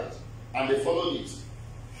so bright. And they followed it.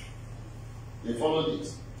 They followed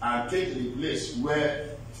it and came to the place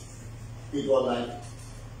where it was like,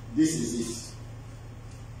 this is it.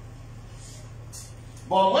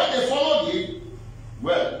 But when they followed it,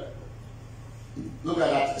 well, look at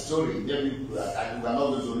that story. We are not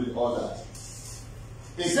going to read all that.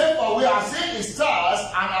 He said, for we have seen the stars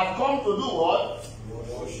and have come to do what?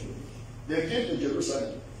 Worship. They came to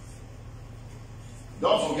Jerusalem.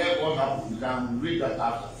 Don't forget what happened. You can read that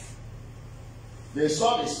after. They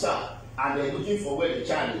saw the star and they're looking for where the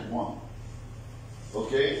child is born.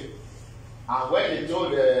 Okay? And when they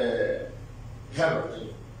told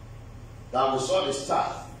Herod that we saw the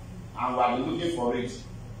star and we are looking for it,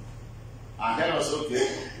 and Herod said,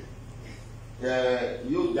 okay,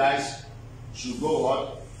 you guys should go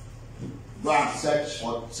what? Go and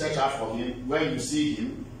search out for him. When you see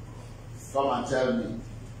him, come and tell me.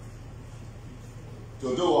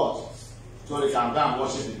 To do what? So they can go and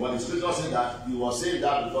worship him. But the scripture said that he was saying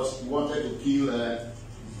that because he wanted to kill the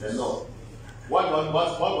Lord. What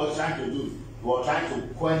was he trying to do? He was trying to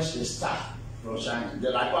quench the star from shining.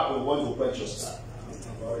 They're like, what we want to quench your star.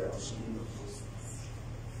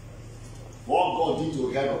 What God did to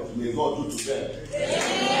Herod, may God do to them.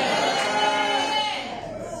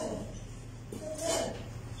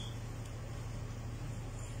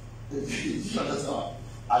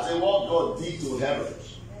 I said, what God did to Herod,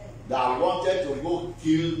 that wanted to go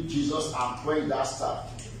kill Jesus and quench that star,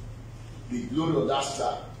 the glory of that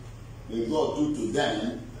star, may God do to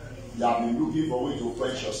them that have been looking for way to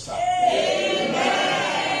quench your star.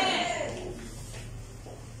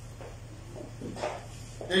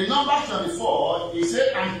 In Numbers 24, he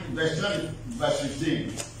said, and verse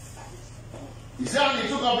 15, he said, and he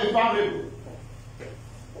took up a parable.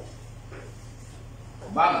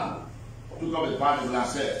 Balaam took up a parable and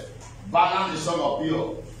said, Balaam the son of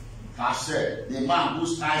Beor has said, the man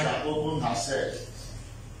whose eyes are opened has said,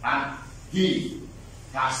 and he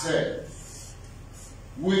has said,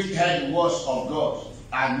 which heard the words of God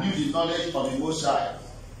and knew the knowledge of the Most High,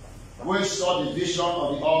 which saw the vision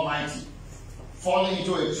of the Almighty, falling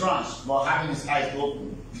into a trance but having his eyes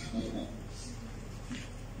open.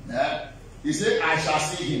 Yeah. He said, I shall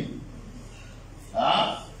see him,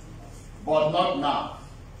 but not now.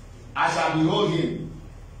 I shall behold him,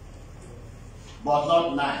 but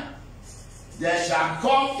not nigh. There shall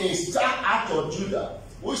come a star out of Judah.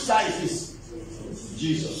 Which star is this?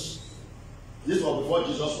 Jesus. This was before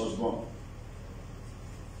Jesus was born.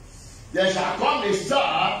 There shall come a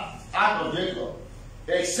star out of Jacob.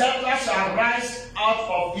 A scepter shall rise out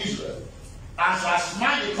of Israel, and shall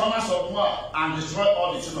smite the corners of Moab, and destroy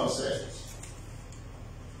all the children of Seth.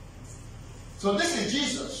 So this is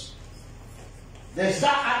Jesus, the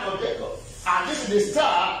star out of Jacob. And this is the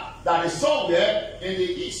star that is somewhere in the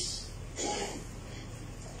east.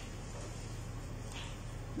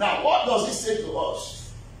 Now, what does it say to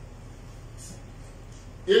us?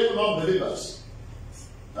 Even unbelievers.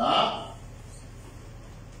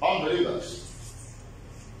 Unbelievers.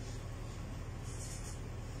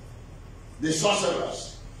 The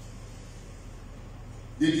sorcerers.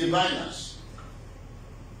 The diviners.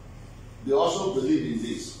 They also believe in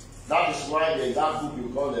this. That is why there's that book you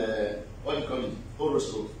call what do you call it?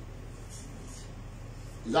 Horoscope.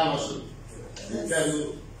 Is that not so? They tell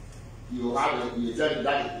you, you have you tell you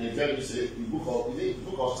that they tell you say the book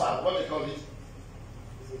of stars. What they call it?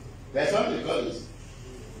 There's something they call it.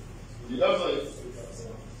 You don't know it?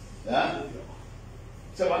 Yeah?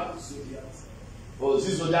 Say what? Oh, this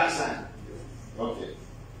is zodiac sign. Okay.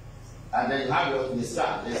 And then you have the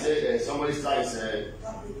star. They say somebody's star is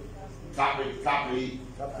Capricorn,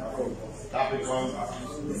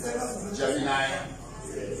 Gemini,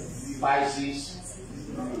 Pisces.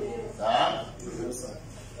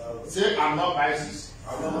 Say, I'm not Pisces.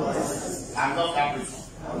 I'm not Capricorn.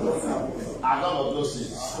 I'm none of those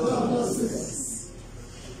things.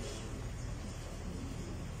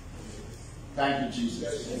 Thank you,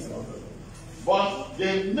 Jesus. But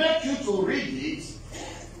they make you to read it,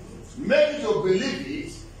 make you to believe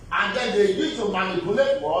it, and then they use to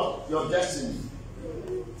manipulate what? Your destiny.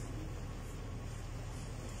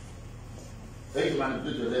 They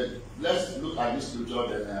manipulate your destiny. Let's look at this scripture,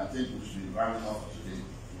 then I think we should be rounding up for today.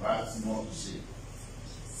 We have more to say.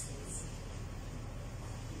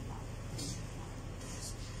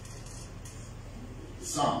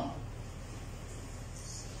 Psalm.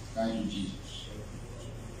 Thank you, Jesus.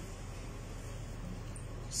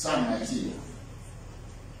 Psalm 19.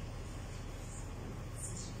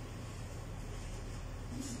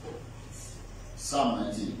 Psalm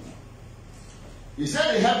 19. He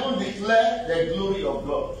said the heaven declare the glory of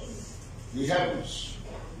God. The heavens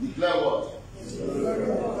declare what?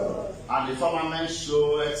 And the firmament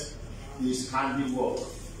showeth his handiwork.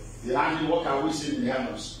 The handiwork are we see in the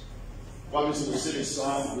heavens. What we see the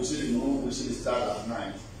sun, we see the moon, we see the stars at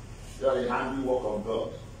night. They are the handiwork of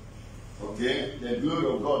God. Okay? The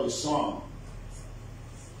glory of God, the sun,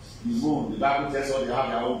 the moon. The Bible tells us they have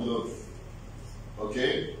their own glory.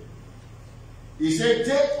 Okay? He said,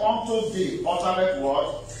 day unto day uttereth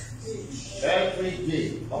what? Every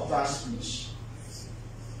day utter speech.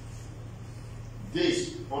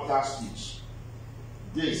 Days utter speech.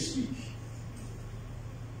 They speak.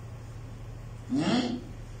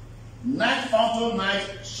 Night unto night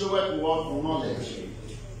showeth what? Knowledge.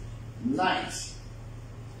 Night.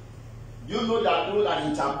 You know that people that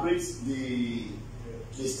interpret the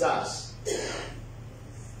stars.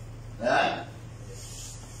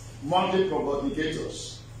 Monday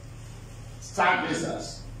prognosticators,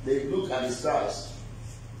 stargazers, they look at the stars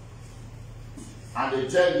and they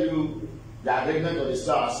tell you the arrangement of the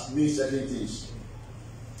stars means certain things.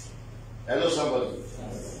 Hello, somebody.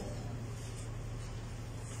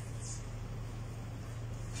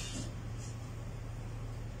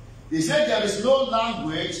 He said there is no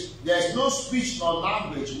language, there is no speech nor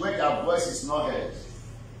language where their voice is not heard.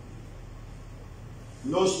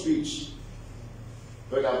 No speech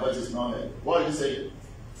where their voice is not heard. What did he say?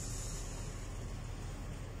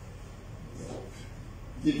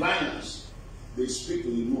 Diviners, they speak to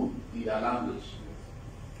the moon in their language.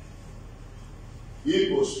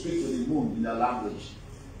 People speak to the moon in their language.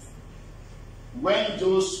 When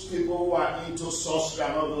those people who are into sorcery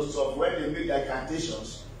and all those stuff, when they make their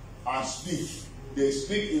incantations and speak, they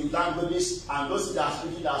speak in languages, and those that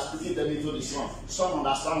are speaking them into the sun. Some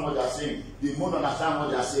understand what they are saying. The moon understand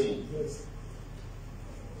what they are saying. Yes.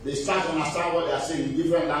 They start to understand what they are saying in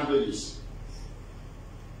different languages.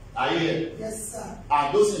 Are you here? Yes, sir.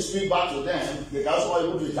 And those who speak back to them, they can also be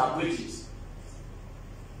able to interpret it.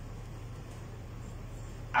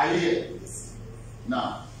 Are you here? Yes.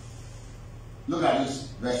 Now, look at this,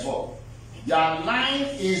 verse 4. Their line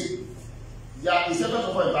is, he said, first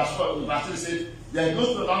of all, in verse 4, in verse 3, said, there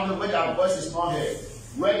goes to the language where their voice is not heard,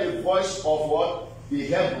 where the voice of what? The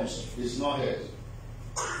heavens is not heard.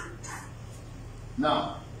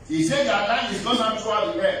 Now, he said their line is gone out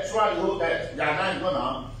throughout the earth, throughout the whole earth. Their line is gone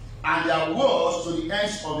out, and their words to the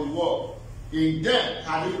ends of the world. In them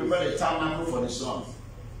have he prepared a tabernacle for the sun.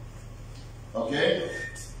 Okay?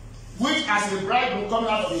 Which as a bridegroom coming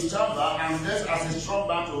out of his chamber, and dressed as a strong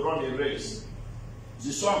man to run a race.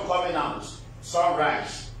 The sun coming out,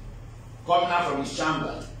 sunrise, coming out from his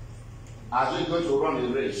chamber, as he's going to run a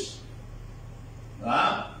race.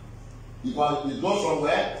 Because it goes from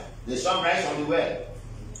where? The sunrise from the where?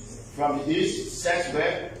 From the east, sets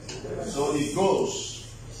where? So it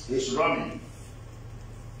goes, it's running.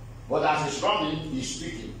 But as it's running, he's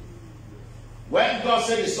speaking. When God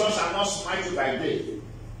said the sun shall not smite you by day,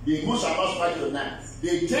 the moon shall not smite you at night,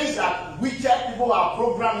 the things that wicked people are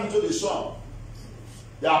programmed into the sun,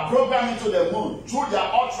 they are programmed into the moon through their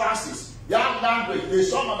utterances, their language. The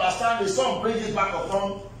sun understand, the sun brings it back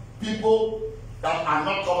upon people that are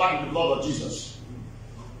not covered in the blood of Jesus.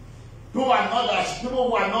 People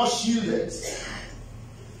who are not shielded.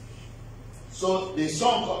 So the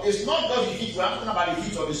sun, it's not just the heat, we're talking about the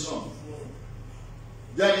heat of the sun.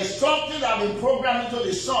 There is something that has been programmed into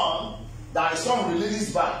the sun that the sun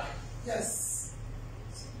releases back. Yes.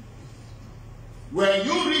 When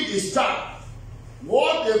you read the star,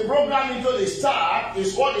 what they program into the star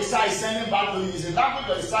is what the star is sending back to you. It's the language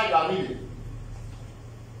of the star you are reading.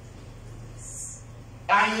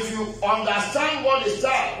 And if you understand what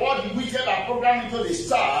the wicked are programmed into the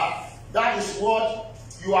star, that is what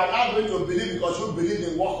you are not going to believe, because you believe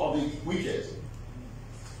the work of the wicked.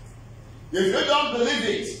 If you don't believe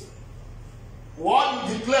it, what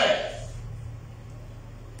you declare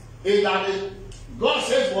is that God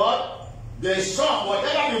says what? The sun,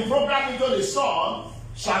 whatever been programmed into the sun,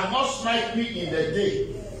 shall not smite me in the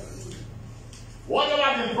day.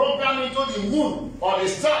 Whatever been programmed into the moon or the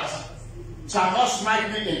stars shall not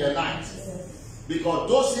smite me in the night. Because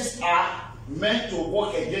those things are meant to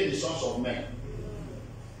work against the sons of men.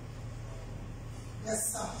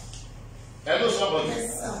 Yes, sir. Hello, somebody.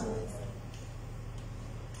 Yes, sir.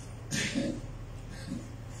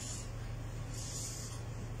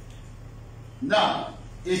 Now,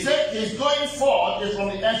 he said his going forth is from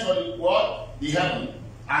the ends of the world, the heaven,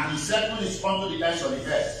 and his settlement is unto the ends of the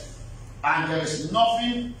earth. And there is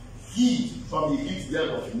nothing hid from the heat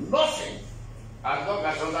thereof. Nothing, as long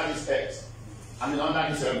as under this earth, under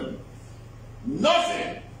this heaven.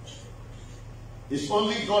 Nothing. It's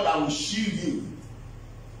only God that will shield you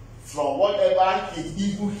from whatever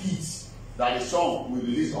evil heat that the sun will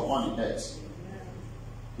release upon the earth.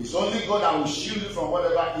 It's only God that will shield you from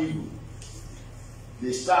whatever evil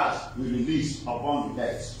the stars will release upon the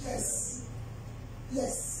earth. Yes.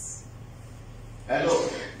 Yes. Hello.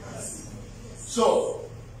 So,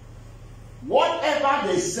 whatever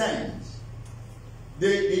they send,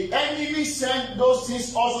 the enemy send those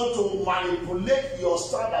things also to manipulate your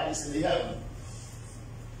star that is in the heaven.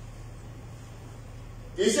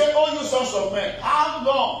 He said, "Oh, you sons of men, how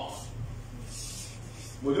long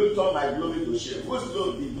will you turn my glory to shame?" What's the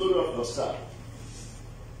glory of your star?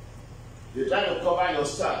 They try to cover your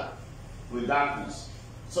star with darkness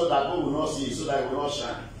so that people will not see it, so that it will not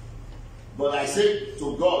shine. But I say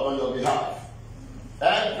to God on your behalf,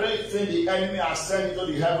 everything the enemy has sent into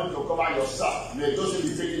the heaven to cover your star, may those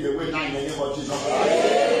be taken away now in the name of Jesus Christ.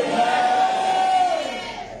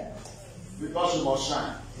 Because you must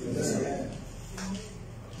shine.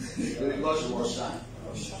 Because you must shine.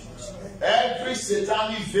 Every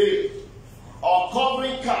satanic veil or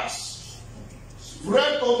covering curse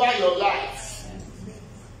spread over your life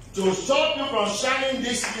to stop you from shining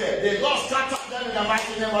this year, the Lord scatter them in the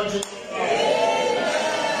mighty name of Jesus Christ.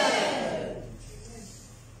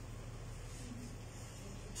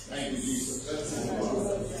 Thank you, Jesus.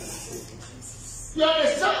 You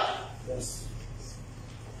understand? Yes.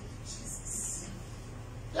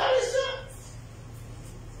 You understand?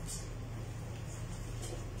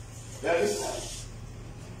 You understand?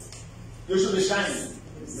 You should be shining.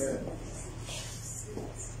 Amen.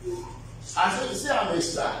 I said, you see, I'm a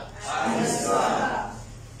star. I'm a star.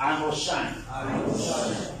 I must shine. I must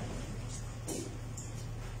shine.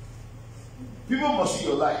 People must see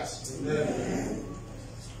your light. Amen.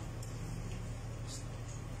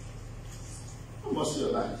 People must see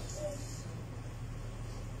your light.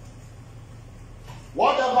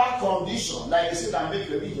 Whatever condition, like they said, that make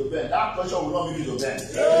you reach to bend, that condition will not make you to bend.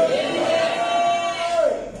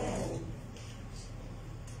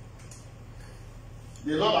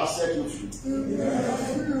 The Lord has set you free.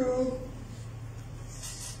 Amen.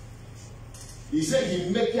 He said he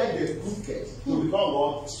maketh the crooked to become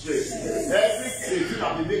what? Straight. Everything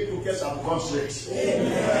that will make crooked shall become straight.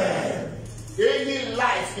 Amen. Any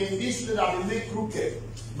life in this thing that will make crooked,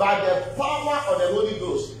 by the power of the Holy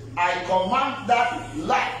Ghost, I command that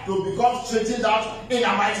life to become straightened out in the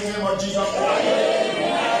mighty name of Jesus Christ.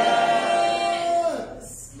 Amen.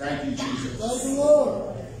 Thank you, Jesus. Thank you, Lord.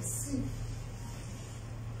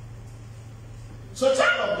 So,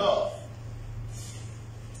 child of God,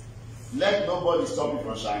 let nobody stop you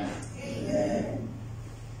from shining. Amen.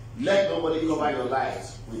 Let nobody cover your light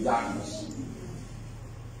with darkness.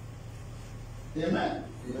 Amen.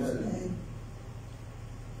 Amen.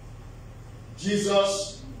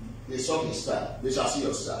 Jesus, they saw his star. They shall see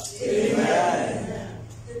your star. Amen.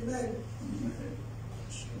 Amen.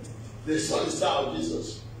 They saw the star of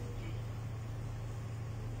Jesus.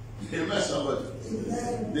 Amen, somebody.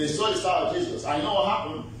 Amen. They saw the star of Jesus. I know what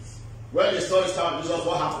happened. When they saw the star of Jesus,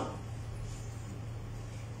 what happened?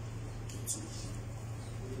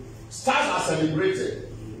 Stars are celebrated.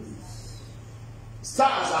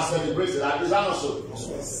 Stars are celebrated. Is that not so?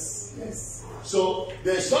 Yes. Yes. So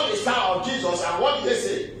they saw the star of Jesus, and what did they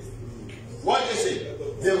say? What did they say?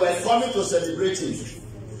 They were coming to celebrate him.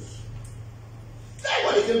 That's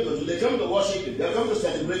what they came to do. They came to worship him. They came to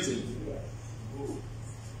celebrate him.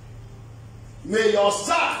 May your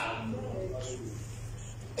star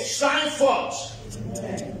shine forth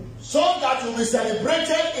so that you will be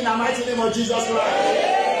celebrated in the mighty name of Jesus Christ.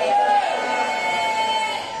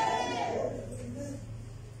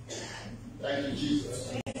 Thank you,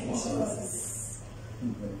 Jesus.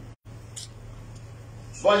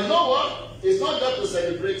 But you know what? It's not just to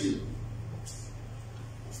celebrate him.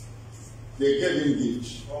 They gave him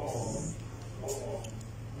gifts.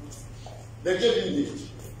 They gave him gifts.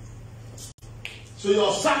 So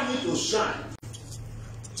your sun needs to shine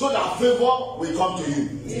so that favor will come to you.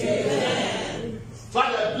 Amen. So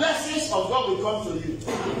that the blessings of God will come to you.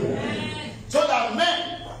 Amen. So that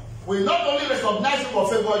men will not only recognize you but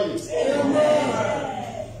favor you.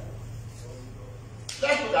 Amen.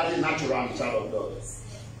 Let's look at the natural child of God.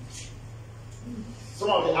 Some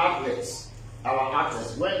of the athletes, our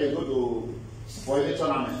athletes, when they go to for any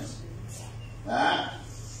tournament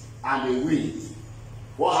and they win,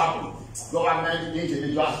 what happens? Government,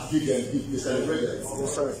 individuals give them gift, they celebrate them,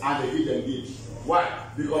 and they give them gift. Why?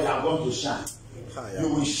 Because they are going to shine. You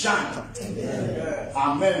will shine,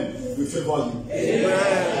 and men will favor you.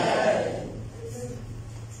 Amen.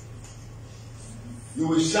 You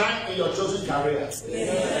will shine in your chosen career.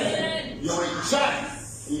 Amen. You will shine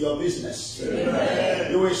in your business.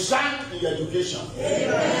 Amen. You will shine in your education.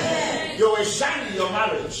 Amen. You will shine in your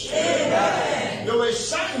marriage. Amen. You will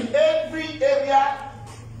shine in every area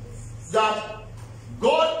that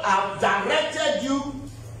God has directed you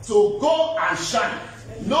to go and shine.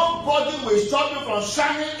 Nobody will stop you from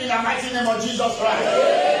shining in the mighty name of Jesus Christ.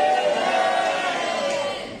 Amen.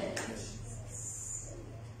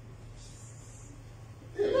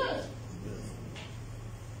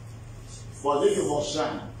 But if you must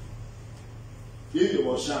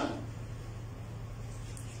shine,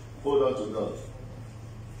 hold on to God.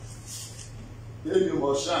 If you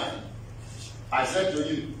must shine, I said to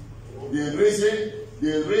you, the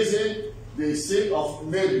reason the sin of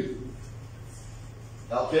Mary,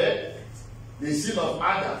 okay, the sin of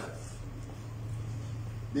Adam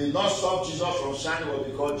did not stop Jesus from shining was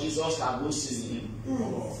because Jesus had no sin in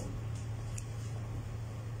him.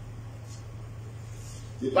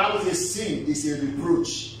 The Bible says sin is a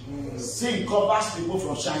reproach. Sin covers people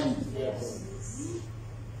from shining. Yes.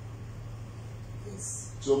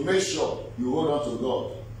 So make sure you hold on to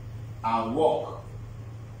God and walk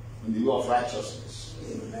in the way of righteousness.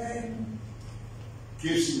 Amen.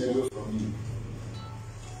 Keep sin away from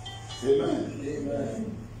you. Amen.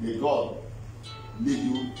 Amen. May God lead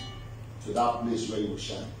you to that place where you will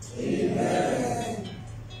shine. Amen.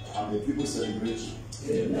 And may people celebrate you.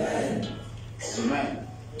 Amen. Amen.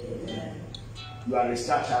 Amen. You are a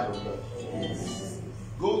star child of God. Yes.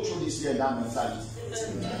 Go through this year that mentality.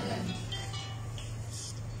 Amen.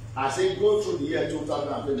 I say go through the year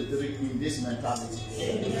 2023 in this mentality.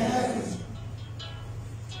 Amen.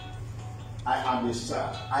 I am a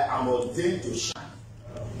star. I am ordained to shine.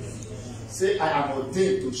 Say, I am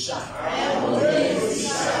ordained to shine. I am ordained to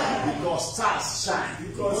shine. Because stars shine.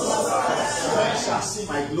 Because stars Men shall see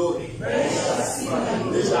my glory. Men shall see my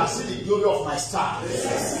glory. They shall see the glory of my star. They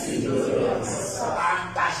shall see the glory of my star.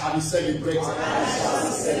 And that shall be celebrated. That shall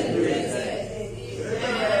be celebrated.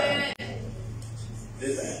 Amen.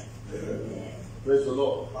 Amen. Praise the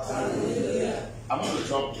Lord. Hallelujah. I'm going to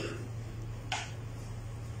talk to you.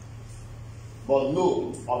 But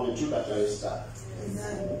know of the truth that you are a star.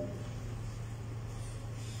 Amen.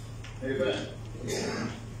 Amen.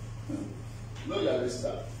 Know you are a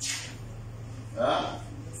star. Huh?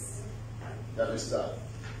 You are a star.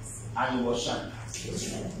 And you will shine.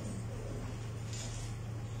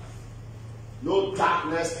 No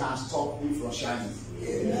darkness can stop you from shining.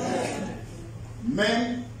 Amen.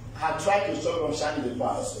 Men have tried to stop you from shining in the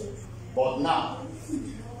past. But now,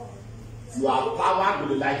 you are powered with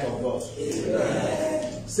the light of God.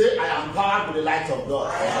 Amen. Say, I am powered with the light of God.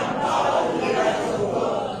 I am powered with the light of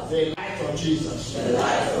God. The light of Jesus. The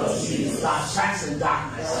light of Jesus. That shines in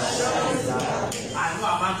darkness. That shines in darkness. And no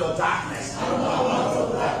amount of darkness And no amount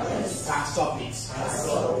of darkness can stop it. can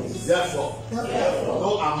stop it. Therefore, Therefore,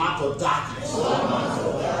 no amount of darkness, no amount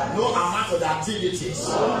of darkness, no amount of activities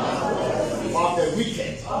of the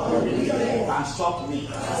wicked can stop me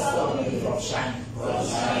from shining. from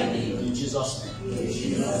shining. In Jesus' name. In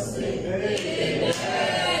Jesus' name.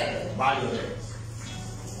 Amen. Bow your heads.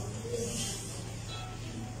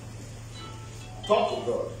 Talk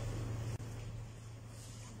to God.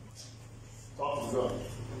 Talk to God.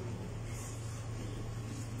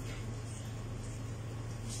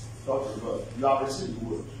 Talk to God. You have received the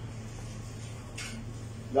word.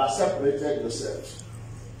 You have separated yourself.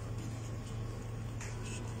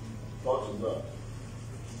 Talk to God.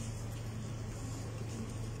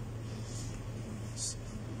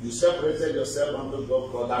 You separated yourself unto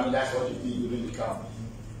God. I mean, that's what you did during the camp.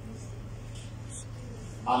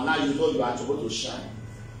 And now you know you are supposed to shine.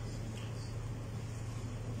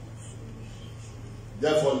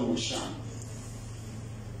 Therefore, you will shine.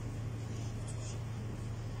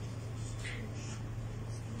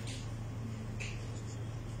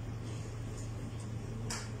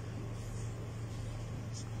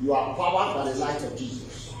 You are powered by the light of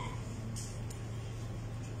Jesus.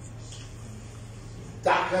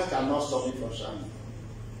 Darkness cannot stop you from shining.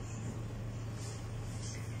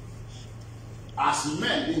 As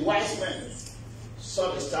men, the wise men,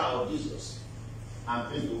 saw the star of Jesus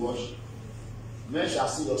and came to worship, men shall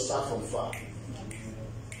see your star from far.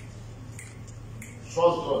 Trust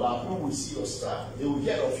God, and who will see your star? They will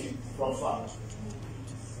hear of you from far.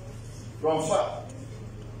 From far.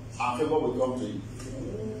 And favor will come to you.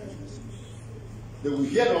 They will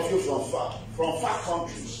hear of you from far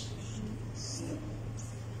countries.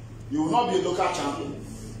 You will not be a local champion.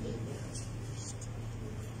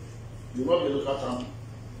 You will not be a local champion.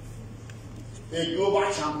 A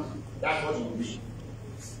global champion, that's what you will be.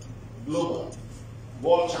 Global.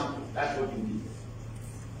 World champion, that's what you will be.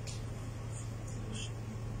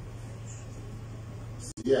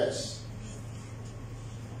 Yes.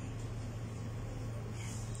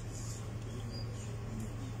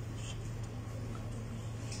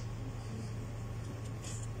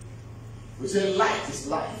 We say light is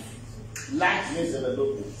life. Light means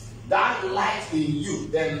development. That light in you,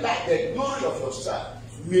 the light, the glory of your Son,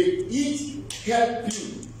 may it help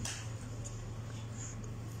you.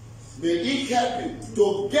 May it help you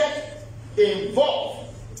to get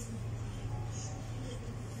involved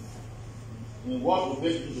in what will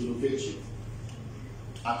make you to locate you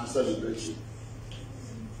and to celebrate you.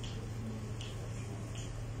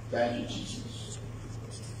 Thank you, Jesus.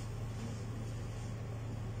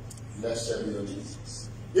 Blessed be your name.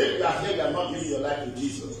 If you are here, you are not giving your life to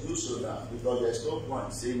Jesus, do so now, because there's no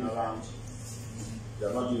point sitting around. You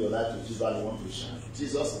are not giving your life to Jesus and you want to shine.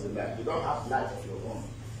 Jesus is the light. You don't have light of your own.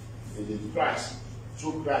 It is Christ.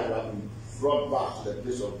 Through Christ, you have been brought back to the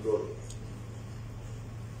place of glory.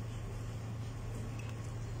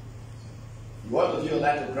 You want to give your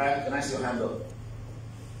life to Christ? Can I see your hand up?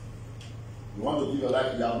 You want to give your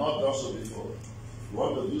life? You have not done so before. You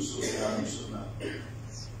want to do so, you can do so now.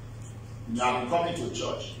 You have been coming to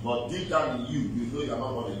church, but deep down in you, you know you are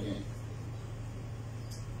not born again.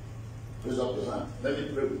 Raise up your hand. Let me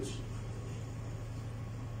pray with you.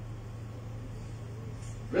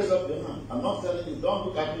 Raise up your hand. I'm not telling you, don't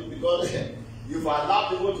look at me, because you've allowed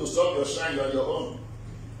people to stop your shine on your own.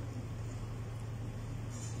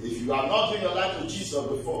 If you have not given your life to Jesus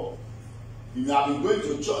before, you have been going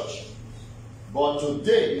to church, but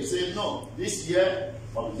today you say, no, this year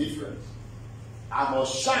must be different. I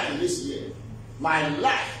must shine this year. My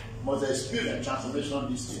life must experience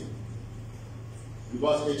transformation this year.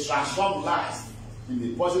 Because a transformed life in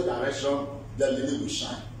the positive direction, then the will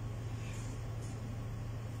shine.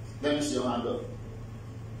 Let me see your hand up.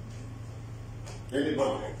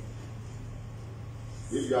 Anybody?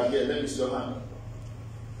 If you are here, let me see your hand up.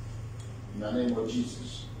 In the name of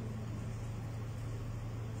Jesus.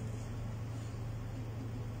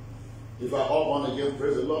 If I all born again,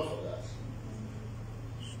 praise the Lord for that.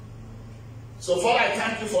 So Father, I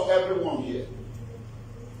thank you for everyone here.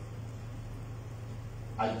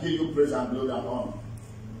 I give you praise and glory and honor.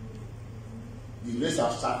 The race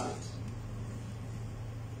has started.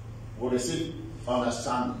 We receive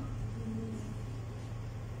understanding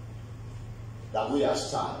that we are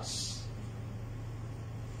stars,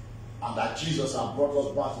 and that Jesus has brought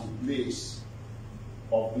us back in place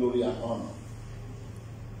of glory and honor.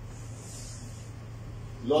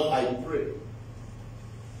 Lord, I pray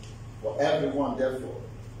for everyone, therefore,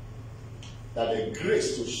 that the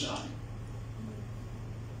grace to shine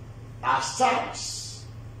as stars,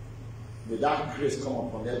 may that grace come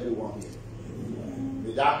upon everyone here.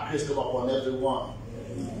 May that grace come upon everyone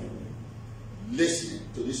listening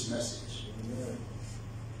to this message.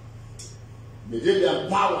 May they be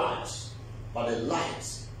empowered by the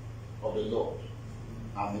light of the Lord,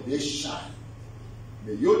 and may they shine.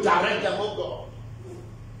 May you direct them, oh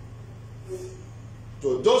God,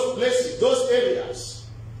 to those places, those areas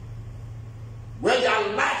where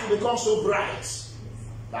their light will become so bright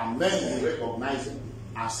that men will recognize them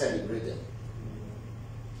and celebrate them.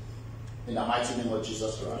 In the mighty name of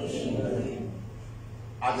Jesus Christ. Amen.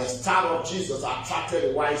 As the star of Jesus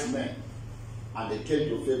attracted wise men, and they came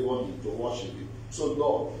to favor him, to worship him. So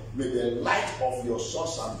Lord, may the light of your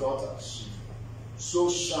sons and daughters so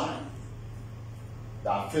shine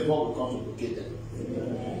that favor will come to locate them.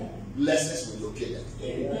 Amen. Blessings will locate them.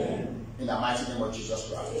 Amen. In the mighty name of Jesus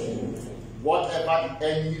Christ. Amen. Whatever the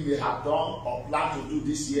enemy may have done or plan to do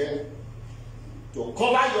this year, to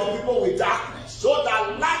cover your people with darkness, so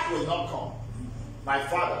that light will not come. My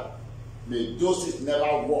Father, may those that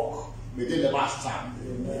never walk, may they never stand.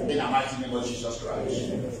 Amen. In the mighty name of Jesus Christ.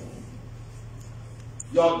 Amen.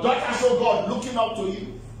 Your daughters, oh God, looking up to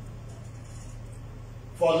you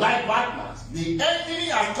for life partners. The enemy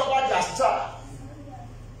has covered their star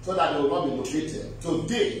so that they will not be located.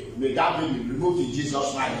 Today, may that be removed in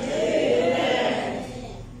Jesus' name.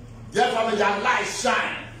 Amen. Therefore, may their light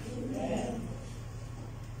shine. Amen.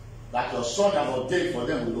 That your son have ordained for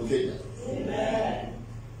them will locate them. Amen.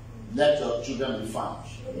 Let your children be found.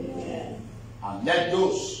 Amen. And let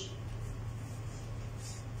those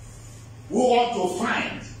who want to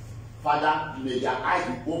find, Father, may their eyes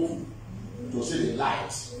be open to see the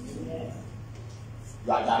light. Amen.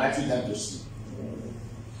 You are directing them to see. Amen.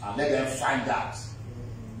 And let them find that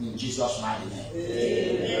in Jesus' mighty name.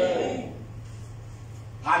 Amen.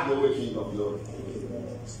 Have the way, King of Glory.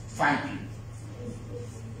 Amen. Thank you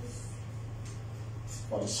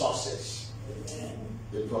for the success, amen,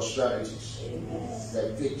 the prosperities, amen,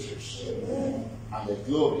 the victories, amen, and the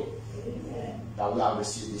glory, amen, that we have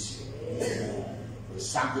received this year. Amen. We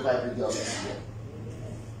sanctify every day of this year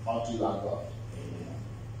unto you, our God.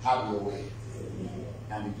 Have your way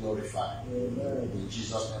and be glorified. In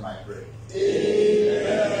Jesus' name I pray.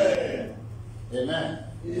 Amen. Amen.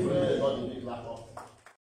 Amen. God, you make that up.